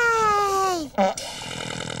 Way!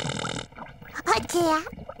 Oh dear.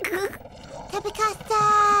 Tubby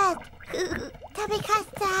custard. Tubby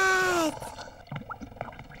custard.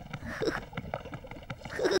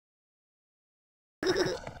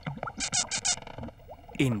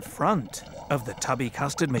 In front of the tubby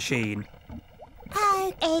custard machine.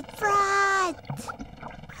 Oh, in front.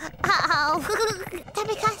 Uh-oh.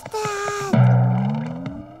 Tubby custard.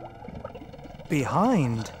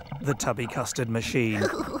 Behind the tubby custard machine.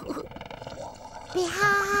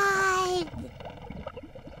 Behind.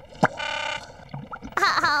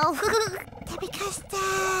 Uh-oh. Tubby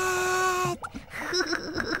custard.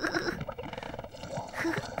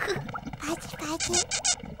 Fudgy.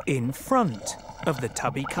 In front of the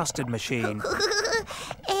tubby custard machine.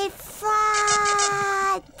 In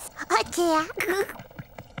front. Oh dear.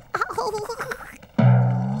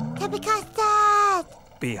 Oh. Tubby custard.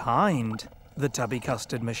 Behind the tubby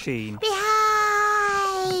custard machine.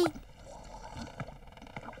 Behind.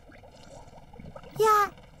 Yeah,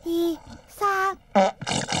 stop.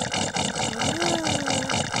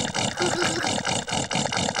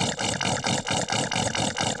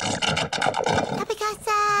 Tubby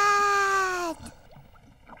custard.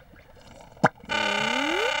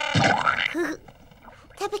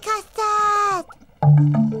 Tubby custard.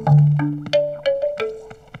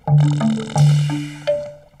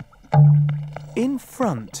 In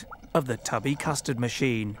front of the tubby custard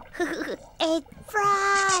machine. In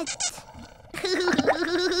front.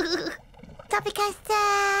 Tubby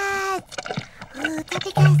custard.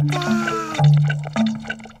 Tubby custard.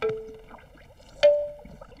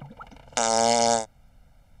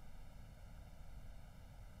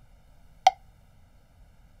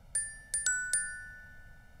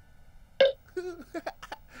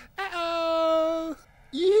 Uh-oh.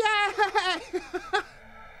 Yeah!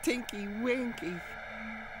 Tinky-Winky.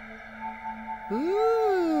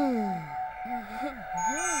 Ooh.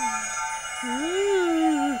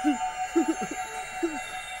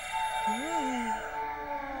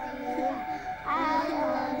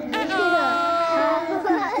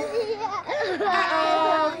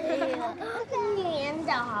粘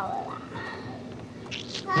着好了啦。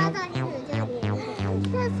它到底是这里？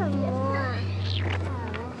这什么啊？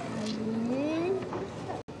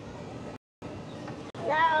那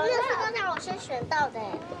是刚才我先选到的。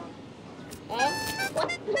哎，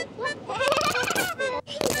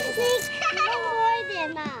你看多一点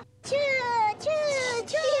呐。去。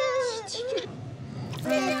是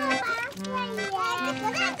吗？对呀，我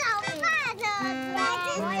在找饭呢。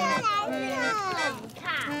我也来了。看。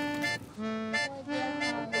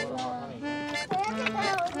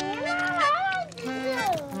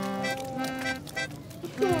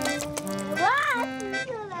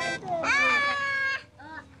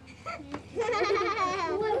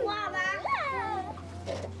会画吗？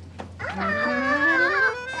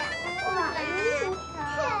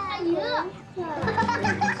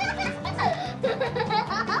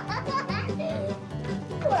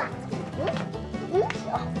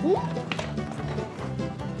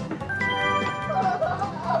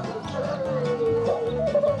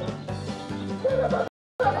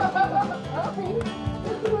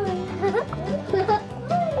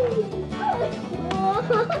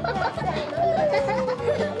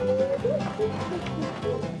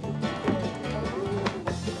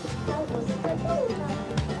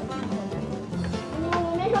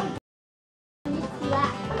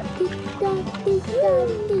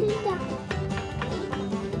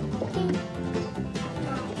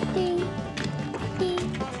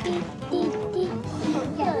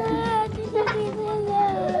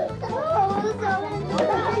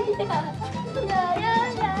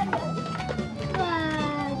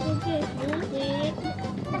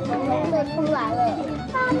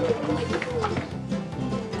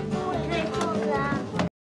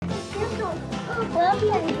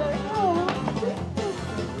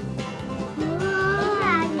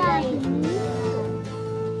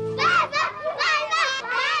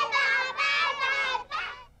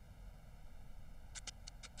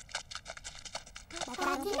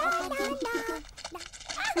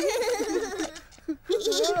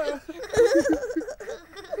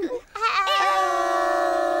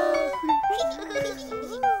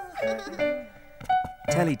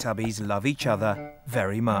 Teletubbies love each other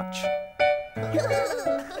very much.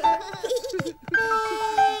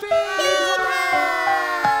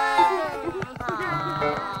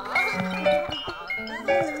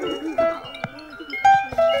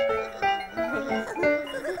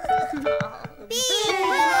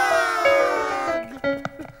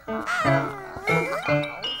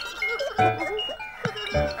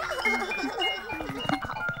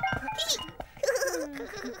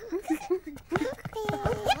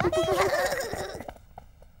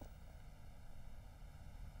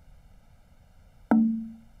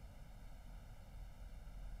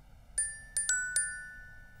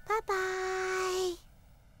 Bye-bye.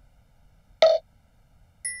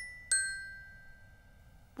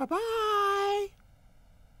 Bye-bye.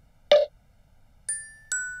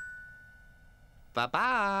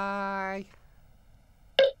 Bye-bye.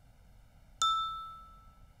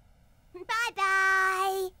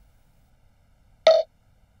 Bye-bye.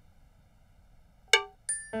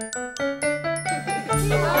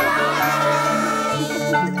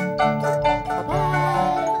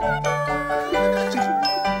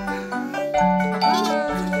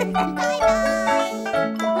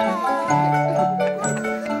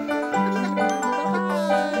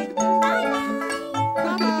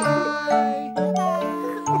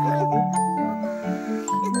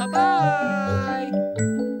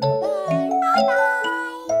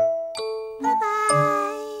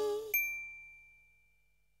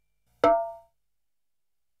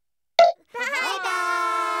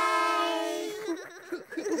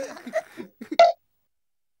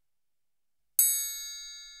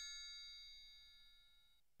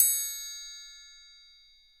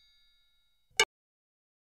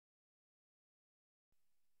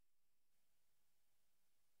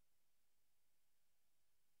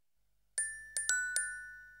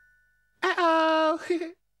 Uh-oh.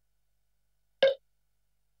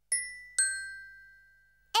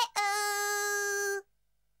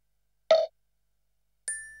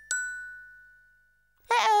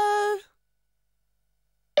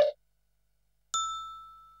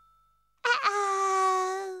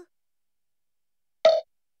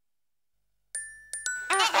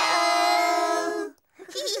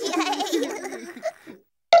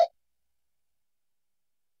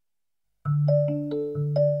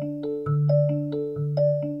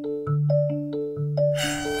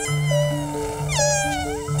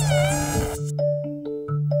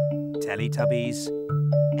 Teletubbies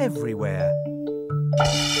everywhere.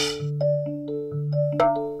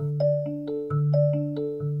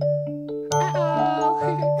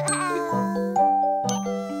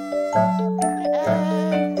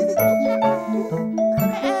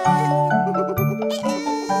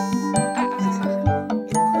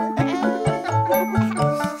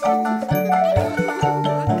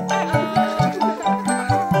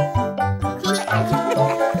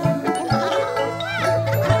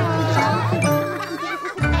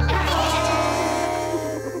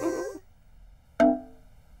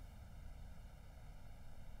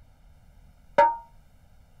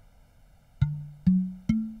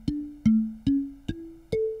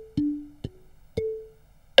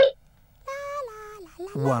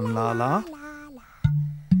 One Laa-Laa,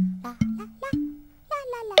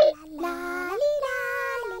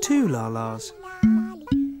 two Laa-Laas,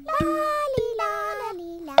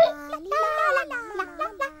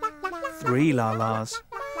 three Laa-Laas,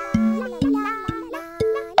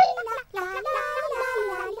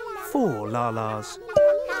 four Laa-Laas,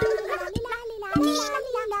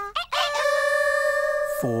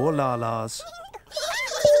 four Laa-Laas,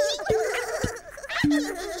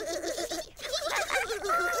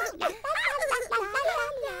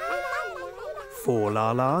 four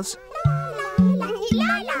Laa-Laas,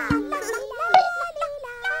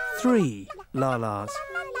 three Laa-Laas,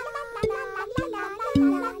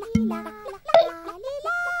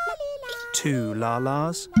 two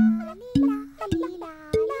Laa-Laas,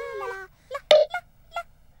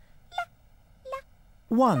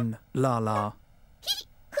 one Laa-Laa.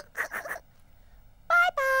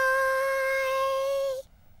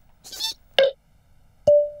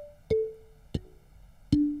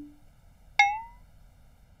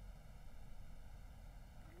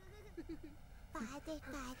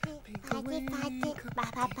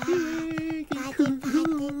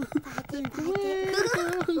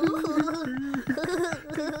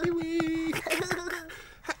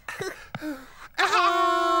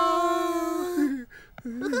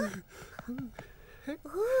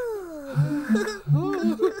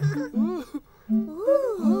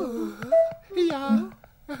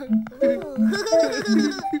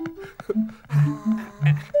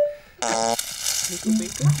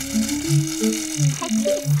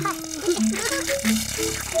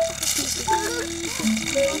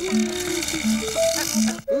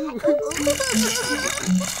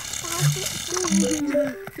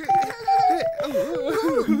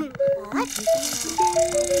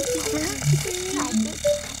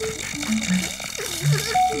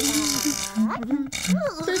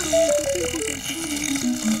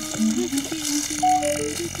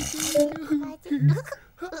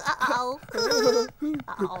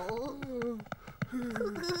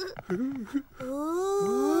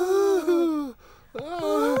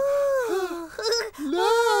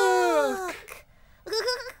 Look!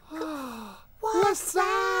 What's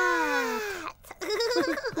that?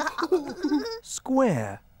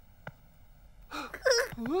 Square.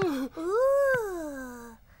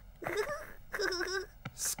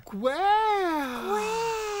 Square!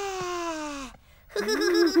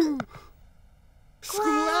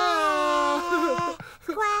 Square!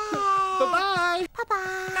 Bye-bye!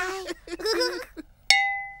 Bye-bye.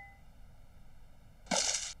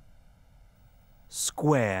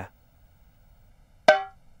 Square.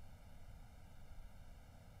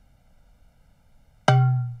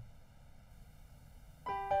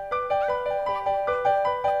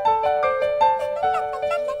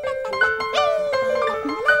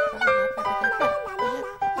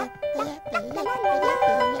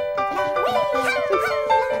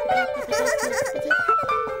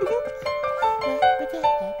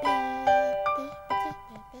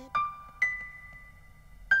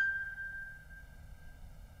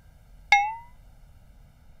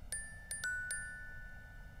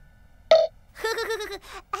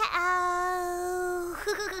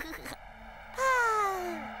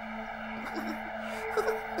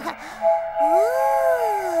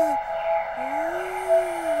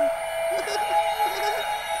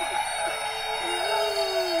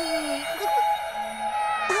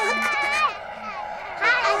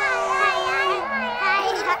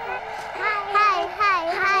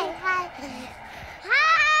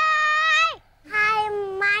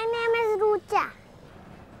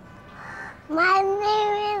 My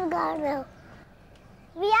name is Gaurav.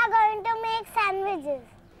 We are going to make sandwiches.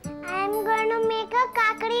 I am going to make a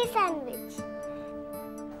kakadi sandwich.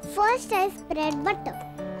 First, I spread butter.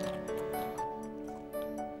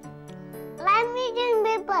 Lime eating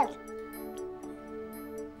paper.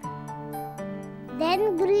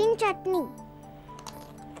 Then green chutney.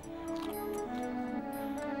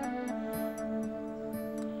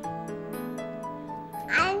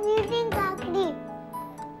 I am eating kakadi.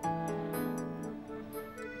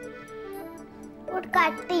 Put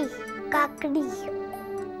kakadi.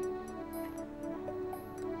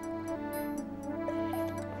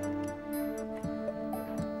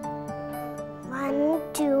 1,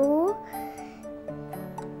 2,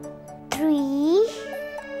 3,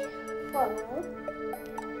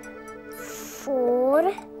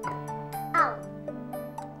 4, and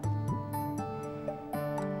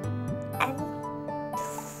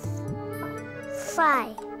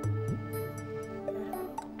 5.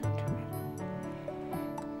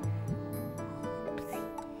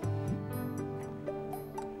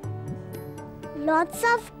 Lots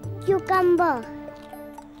of cucumber.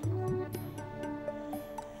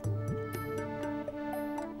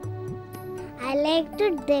 I like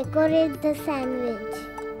to decorate the sandwich.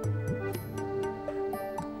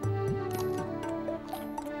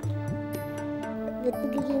 With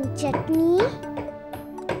green chutney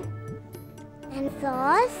and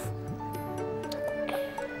sauce.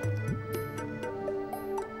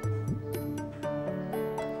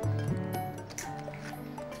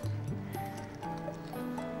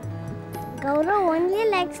 Gaurav only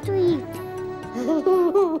likes to eat.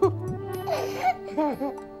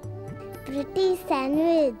 Pretty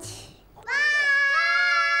sandwich.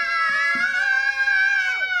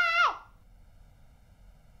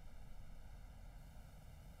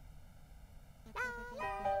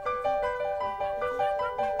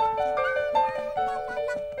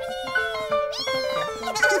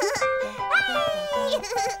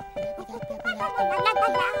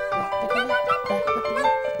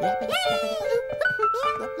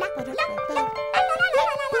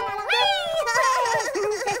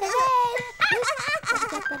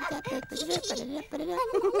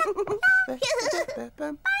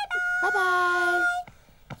 Bye-bye.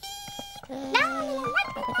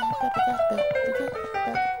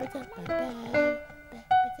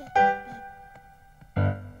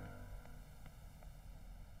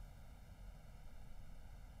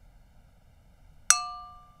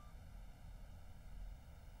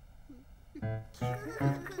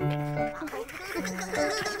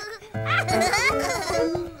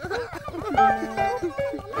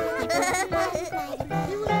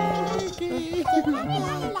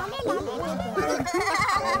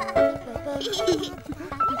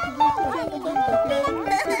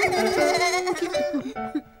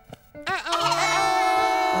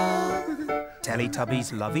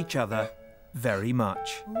 Teletubbies love each other very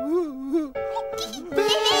much.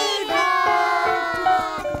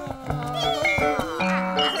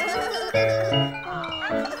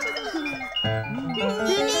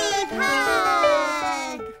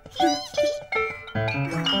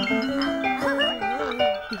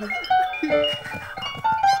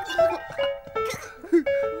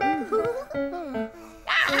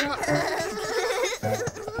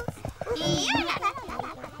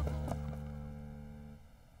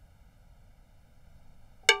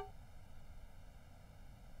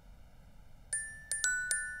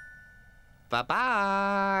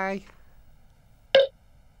 Bye-bye.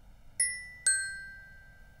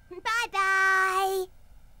 Bye-bye.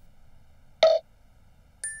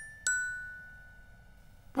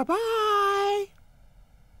 Bye-bye.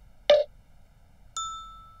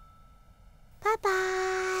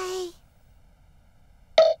 Bye-bye.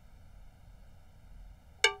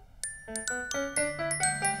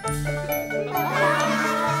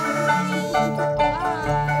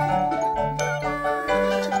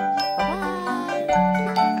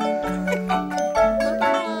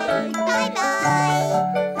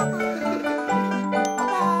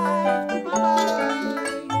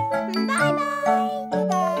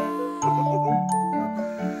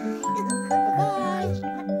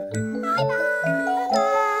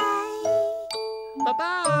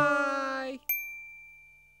 Bye-bye.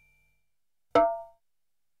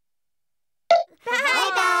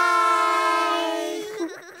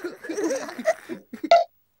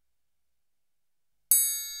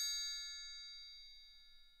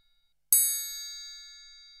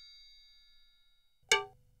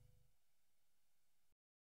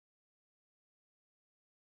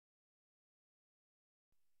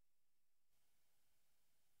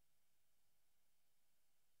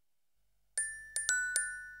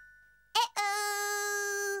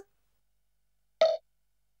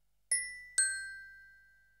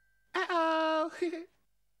 Uh-oh.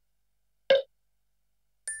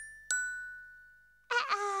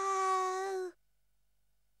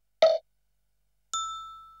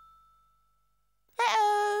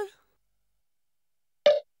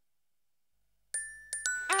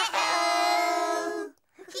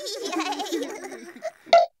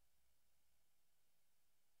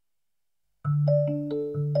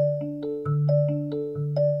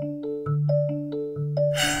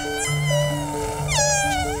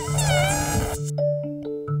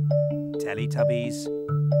 Teletubbies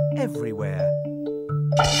everywhere.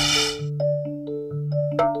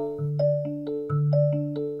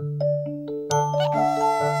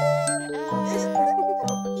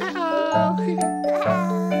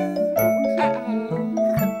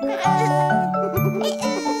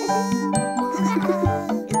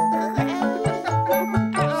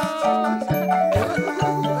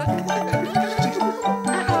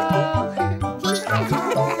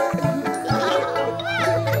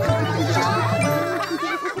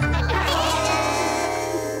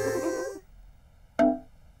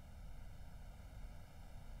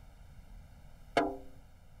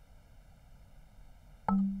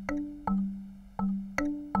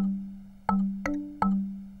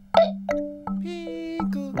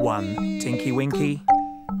 One Tinky-Winky.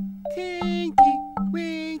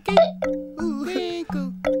 Tinky-Winky.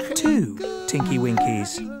 Winkle. Two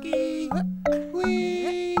Tinky-Winkies.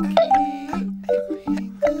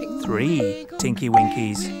 Three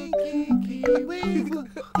Tinky-Winkies.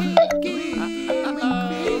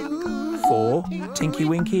 Four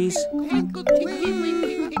Tinky-Winkies.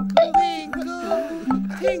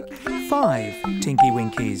 Five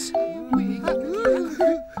Tinky-Winkies.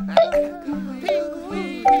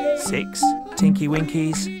 Six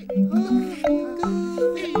Tinky-Winkies.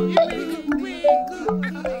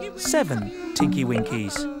 Seven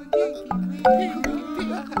Tinky-Winkies.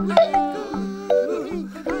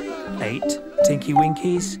 8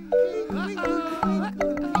 Tinky-Winkies.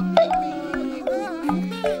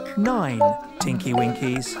 9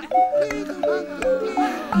 Tinky-Winkies.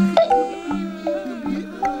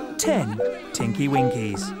 10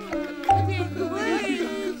 Tinky-Winkies.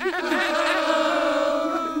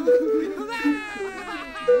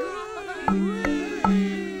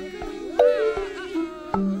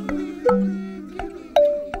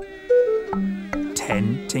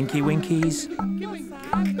 10 Tinky-Winkies.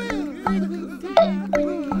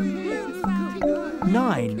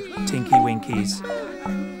 9 Tinky-Winkies.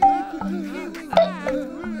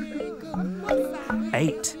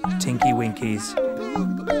 8 Tinky-Winkies.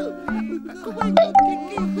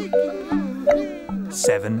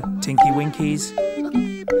 7 Tinky-Winkies.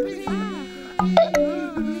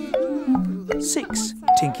 6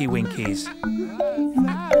 Tinky-Winkies.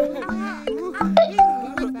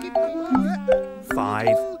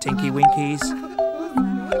 5 Tinky-Winkies.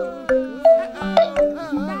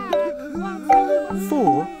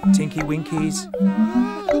 4 Tinky-Winkies.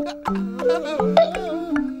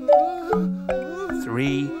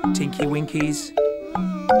 3 Tinky-Winkies.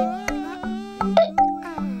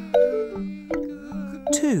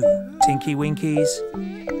 2 Tinky-Winkies.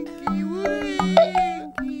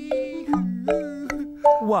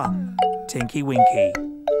 1 Tinky-Winky.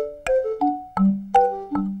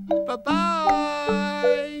 Bye-bye.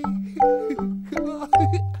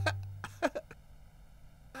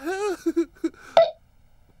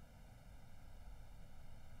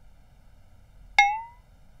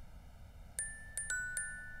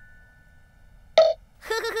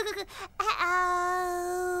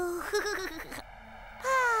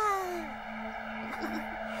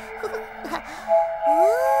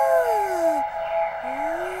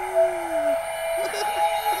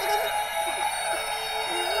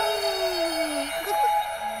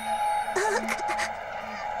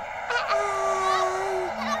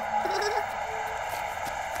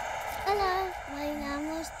 Hallo, mijn naam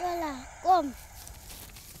is Laa-Laa. Kom.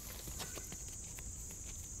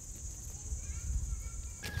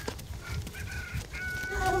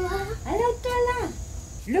 Hello, Tola.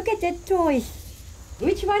 Look at the toys.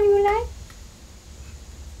 Which one you like?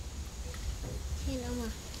 Hier, Mama.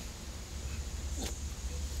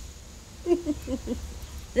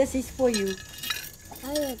 This is for you.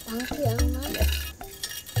 Hallo, dank je, Mama.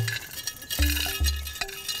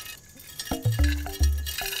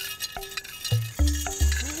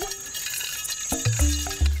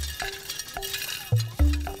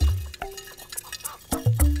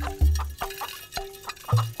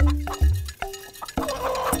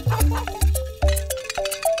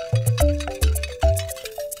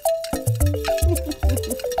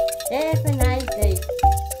 Have a nice day.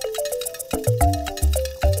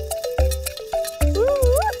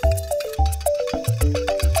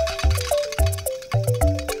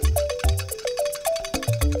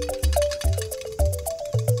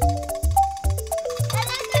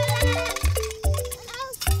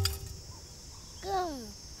 Kom.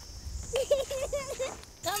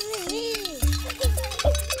 Kom hier.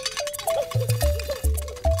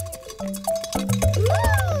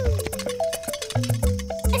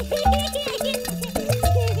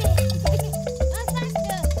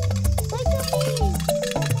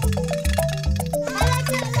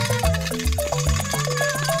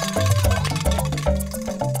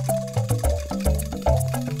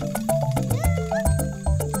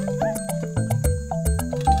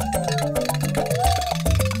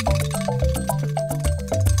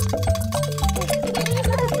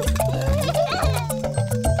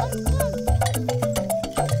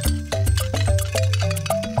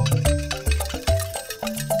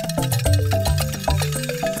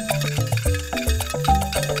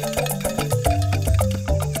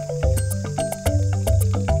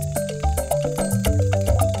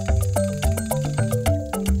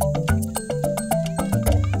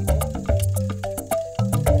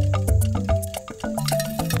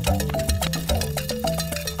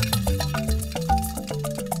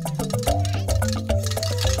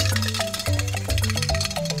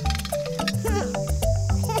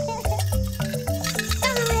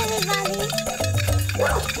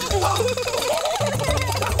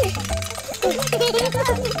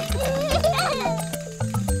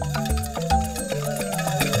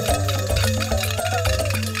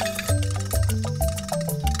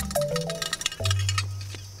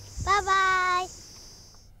 Bye-bye.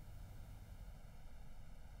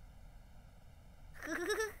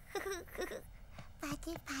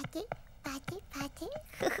 Party, party, party, party.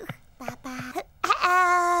 Bye-bye.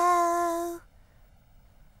 Uh-oh.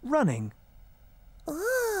 Running.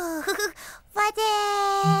 Ooh,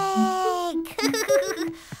 pudding!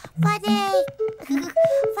 Pudding!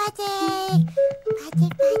 Pudding! Party,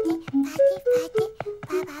 party, party, party,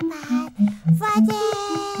 ba-ba-ba.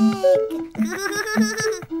 Pudding!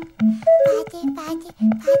 Party, party,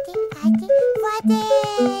 party, party,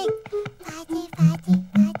 pudding! Party, party,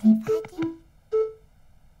 party, party.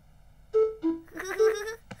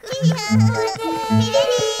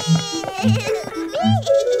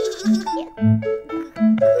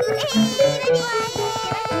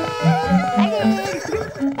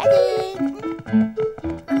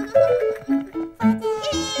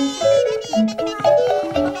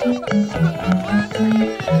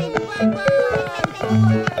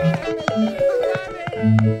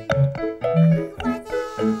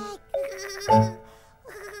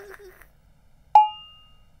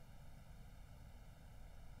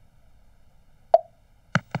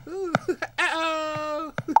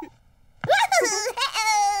 Uh-oh.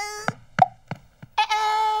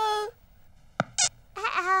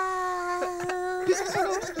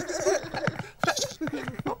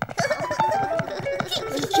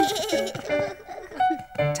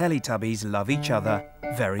 Teletubbies love each other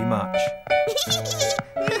very much.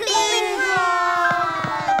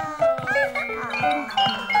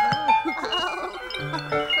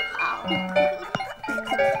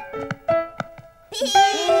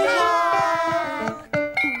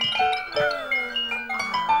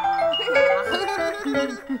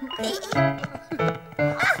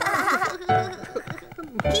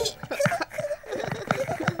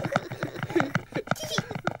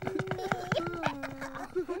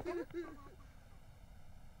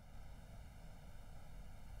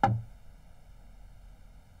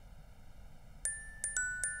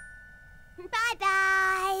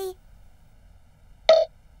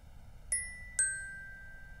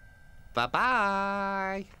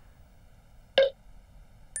 Bye-bye.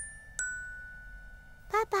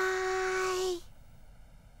 Bye-bye.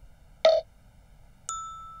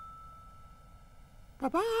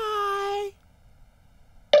 Bye-bye. Bye-bye.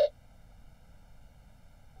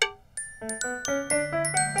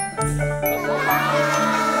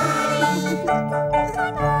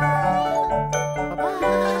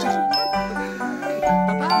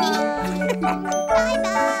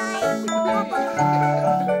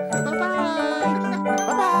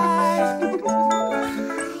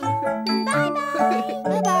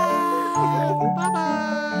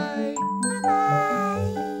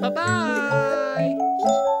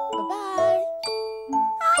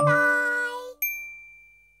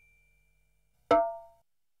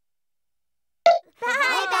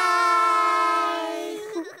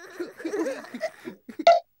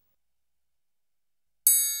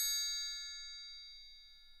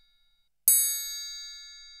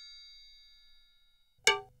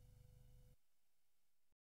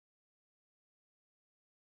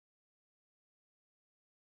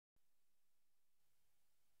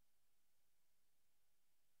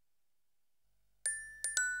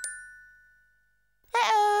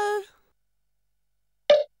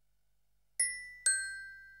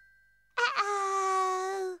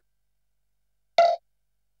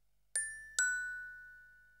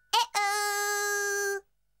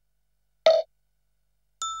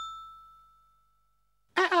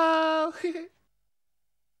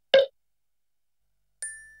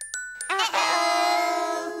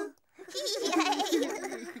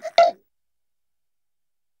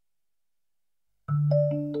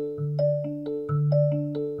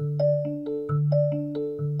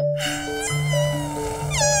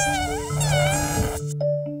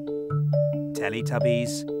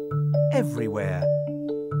 Teletubbies everywhere.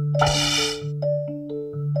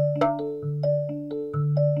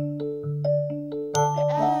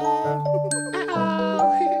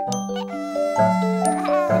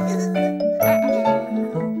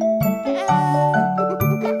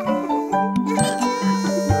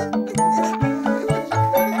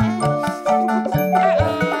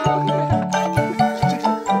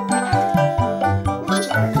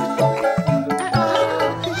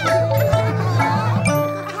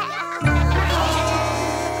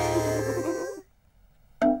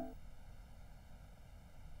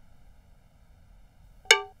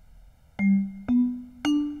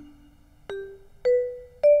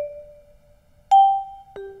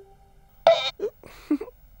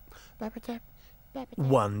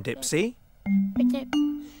 One Dipsy.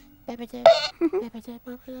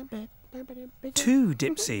 Two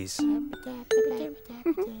Dipsies.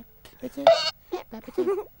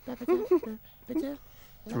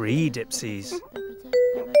 Three Dipsies.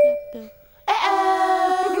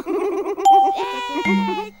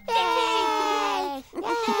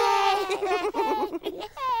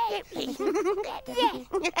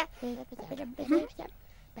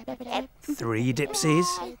 Three Dipsies.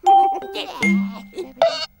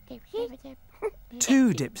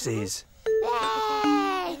 Two Dipsies.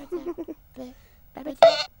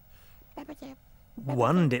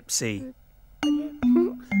 One Dipsy.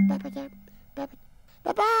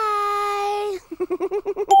 Bye-bye.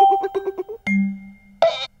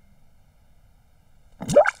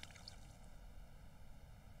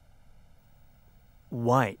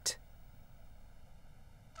 White.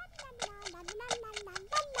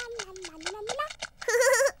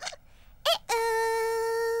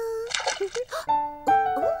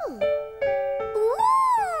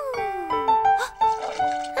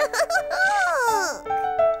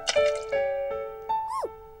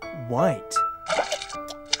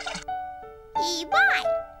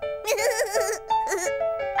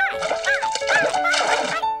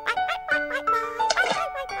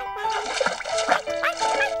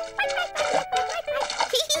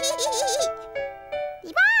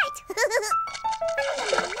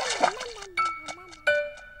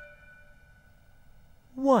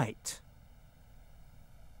 right.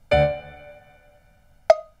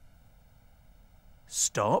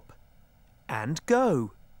 Stop and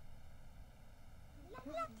go.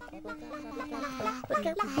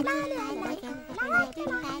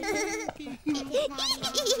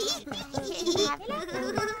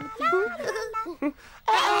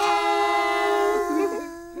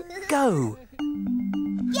 Go.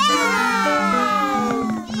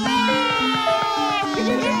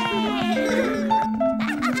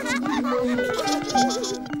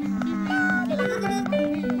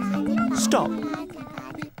 Stop.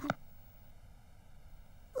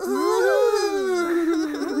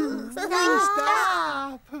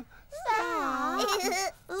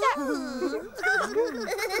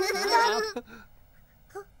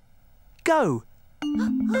 Go.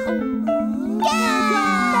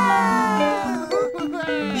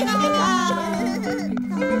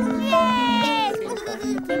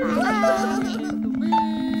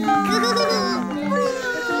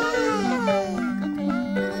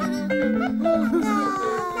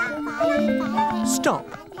 Stop.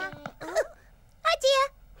 Oh dear.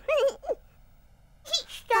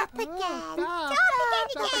 Stop again.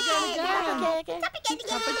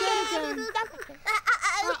 Stop again.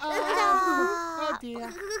 Oh dear.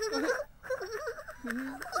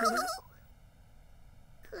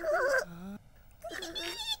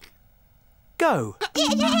 Go.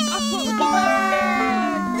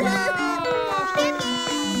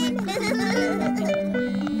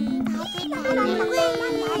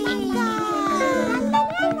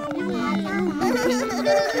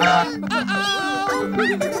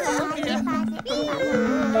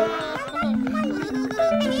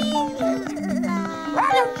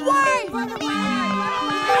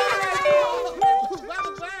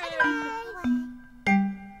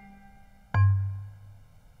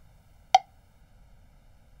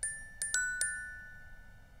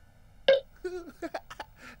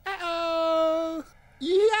 Uh-oh!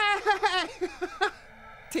 Yay!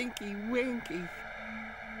 Tinky-Winky.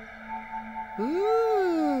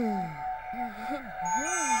 Ooh.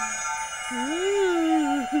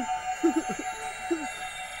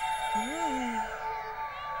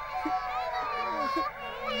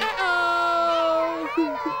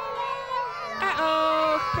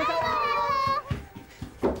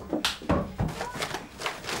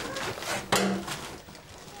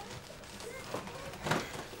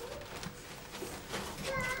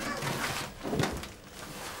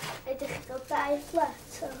 Ydych chi gael 2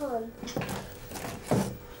 fflat o hwn?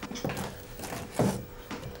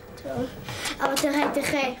 A wedyn rhaid i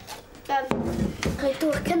chi rhoi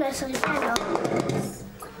dŵr cynnes ar ei ben o.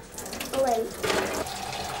 Olyn.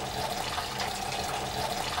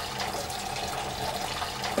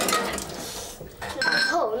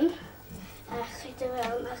 Hwn, a chyd i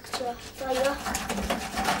fewn ac tro ddoio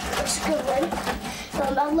ysgyflyn.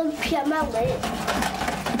 Fel yma lympia melu.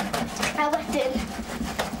 A wedyn,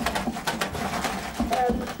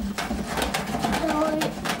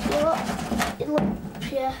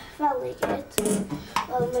 lympia fel i gyd.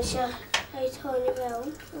 Wel, mae eisiau rhaid hwn i fewn.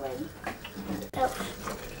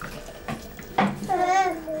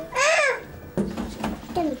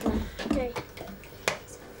 Gen i bla. Dwi.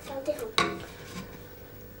 Fel di hwn.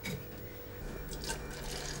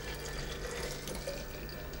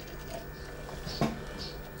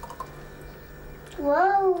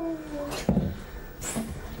 Wow!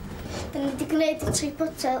 Da ni wedi gwneud y 3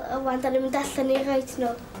 potel a wan da ni'n mynd allan i roed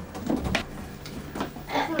nhw.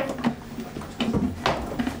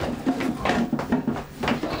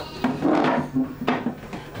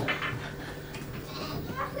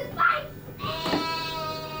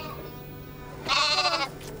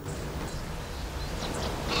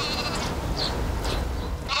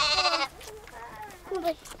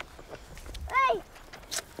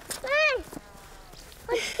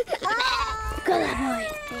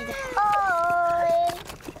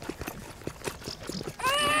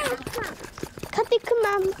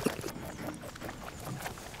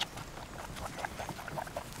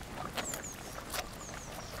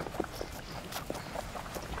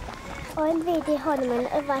 O'n fi di hwn yn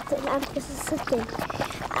yfad yn agos y sydyn.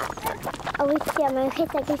 A weithiau mae'n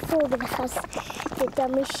rhedeg i ffwrdd achos dyd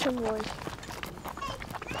am eisiau mwy.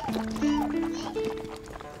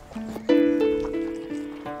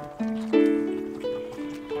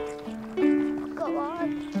 Go on.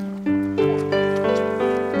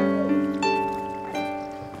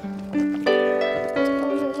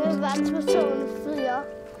 O'n yfad mae sôn yn fflio.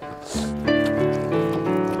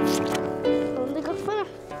 O'n di goffo na.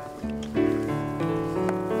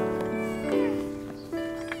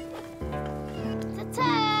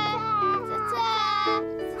 Ta-ta! Ta-ta!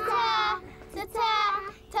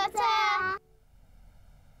 Ta-ta!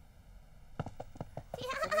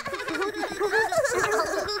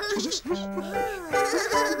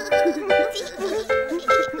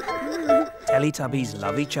 Teletubbies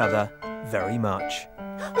love each other very much.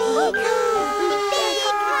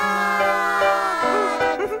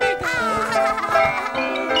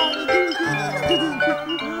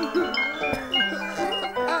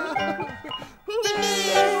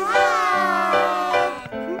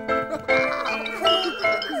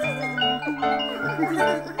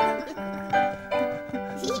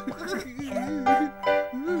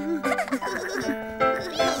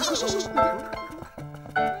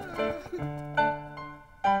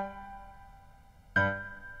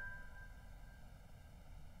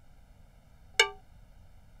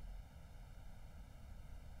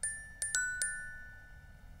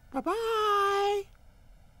 Bye-bye.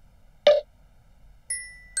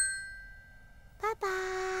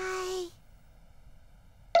 Bye-bye.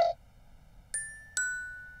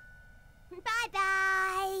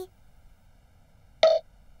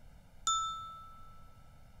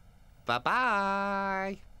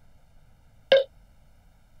 Bye-bye.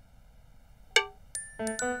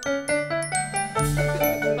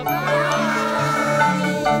 Bye-bye.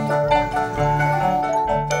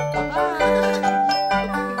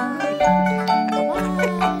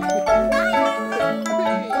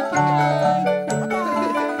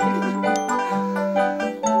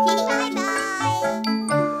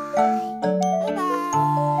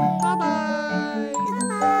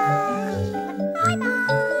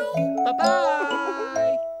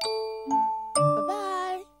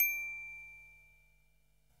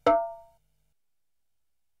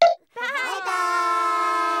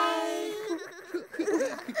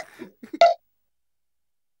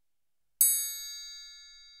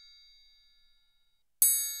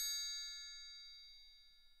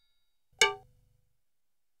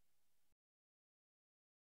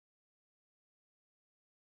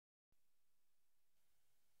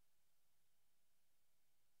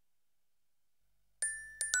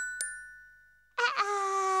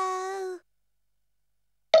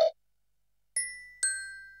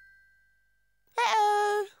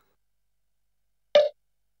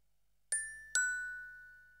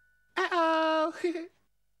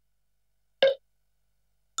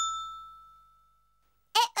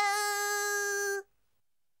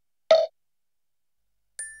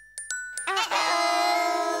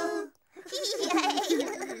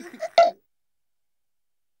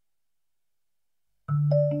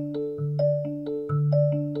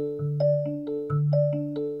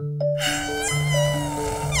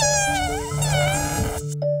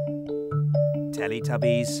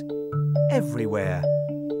 Teletubbies everywhere.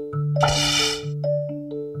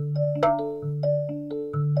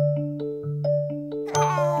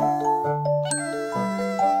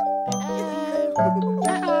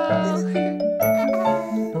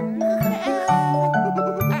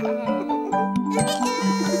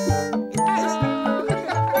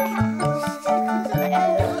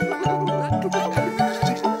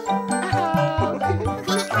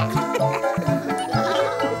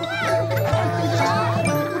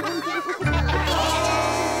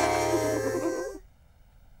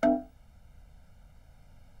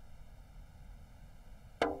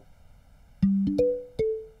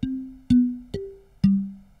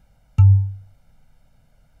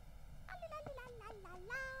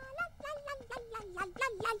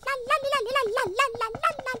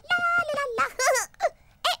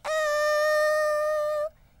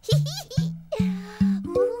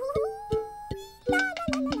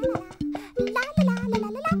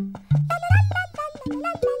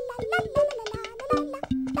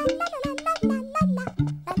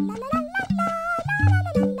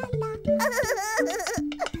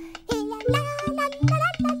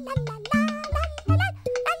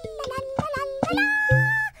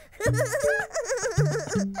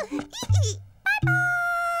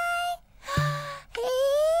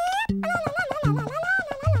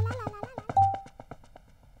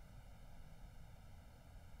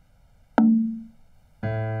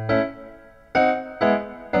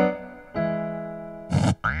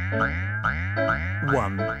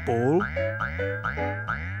 One ball.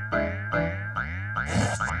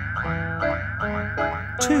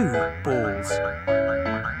 Two balls.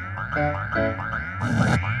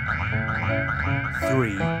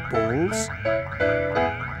 Three balls.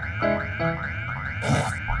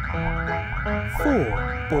 Four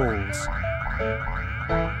balls.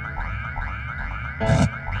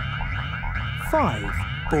 Five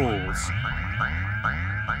balls.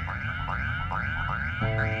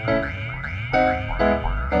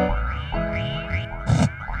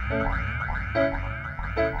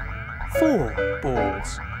 Four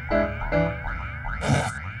balls.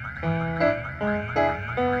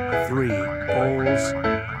 Three balls.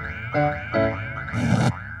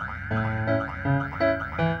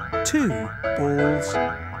 2 balls.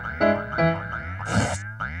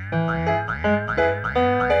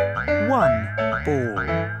 1 ball.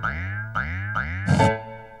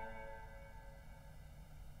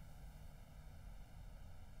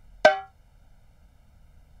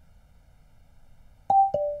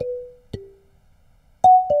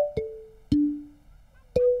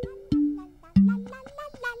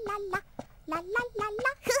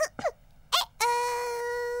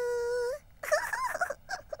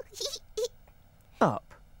 Up.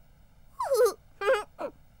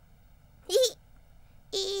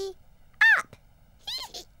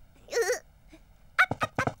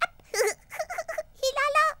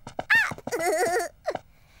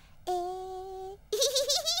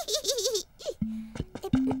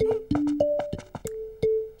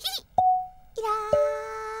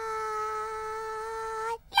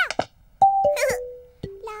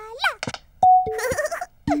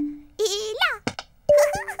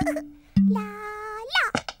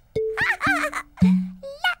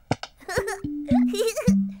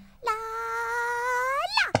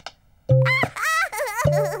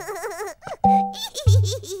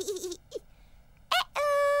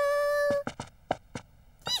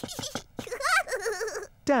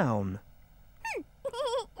 Down.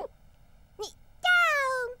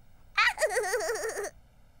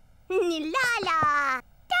 Laa-Laa,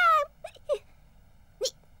 down.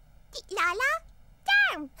 Laa-Laa,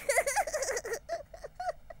 down.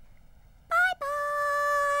 Bye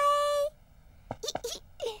bye.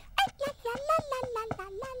 La la la la la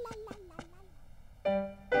la la la la la.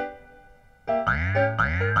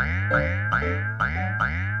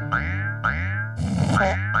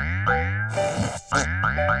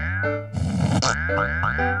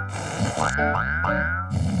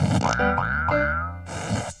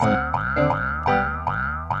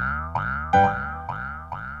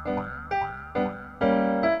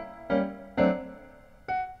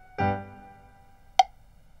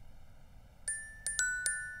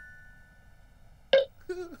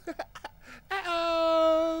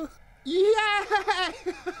 Uh-oh! Yeah!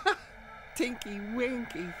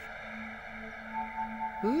 Tinky-Winky.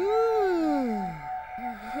 Ooh.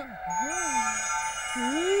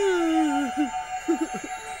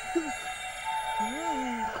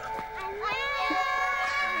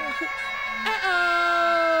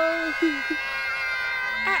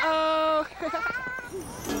 Uh-oh!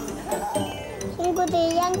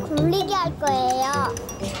 친구들이랑 굴리기 할 거예요.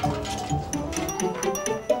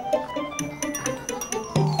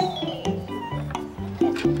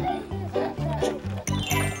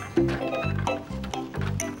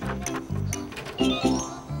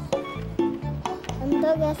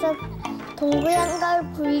 언덕에서 동그란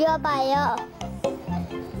걸 굴려봐요.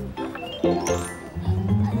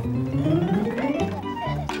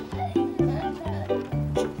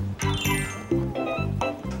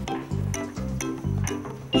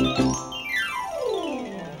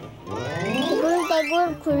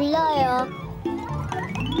 대굴대굴 굴려요.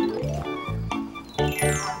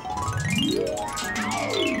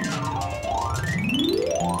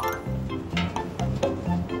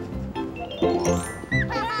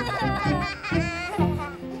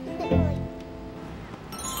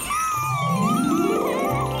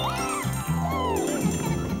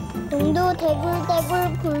 동도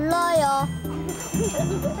대굴대굴 굴러요.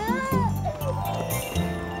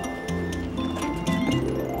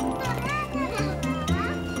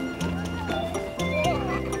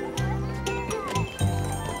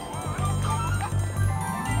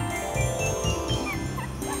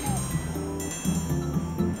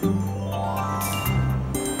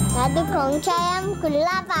 나도 공처럼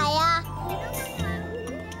굴러봐요.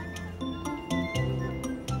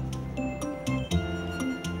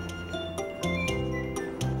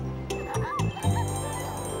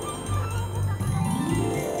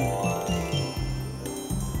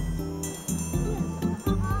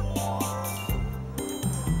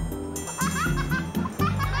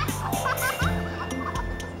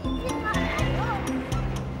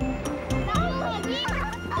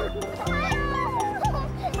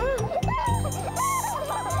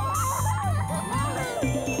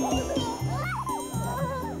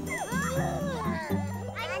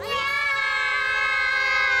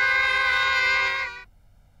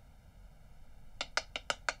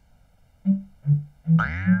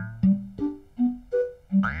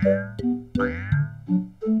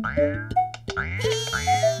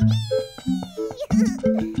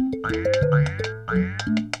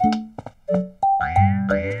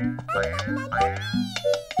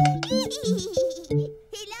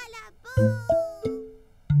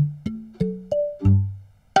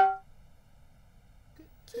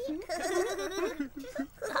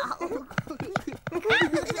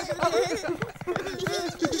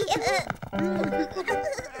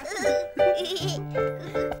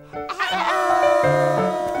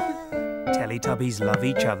 Tubbies love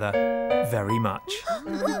each other very much.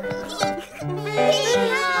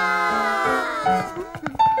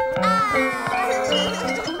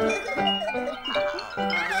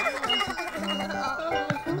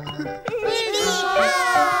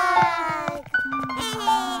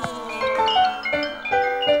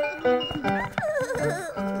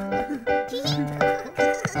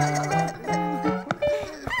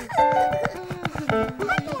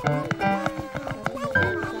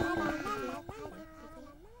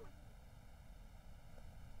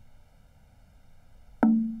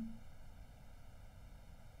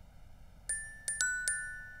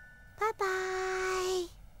 Bye-bye.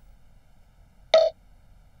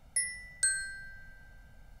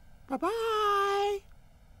 Bye-bye.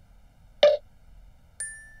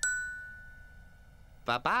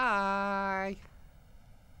 Bye-bye.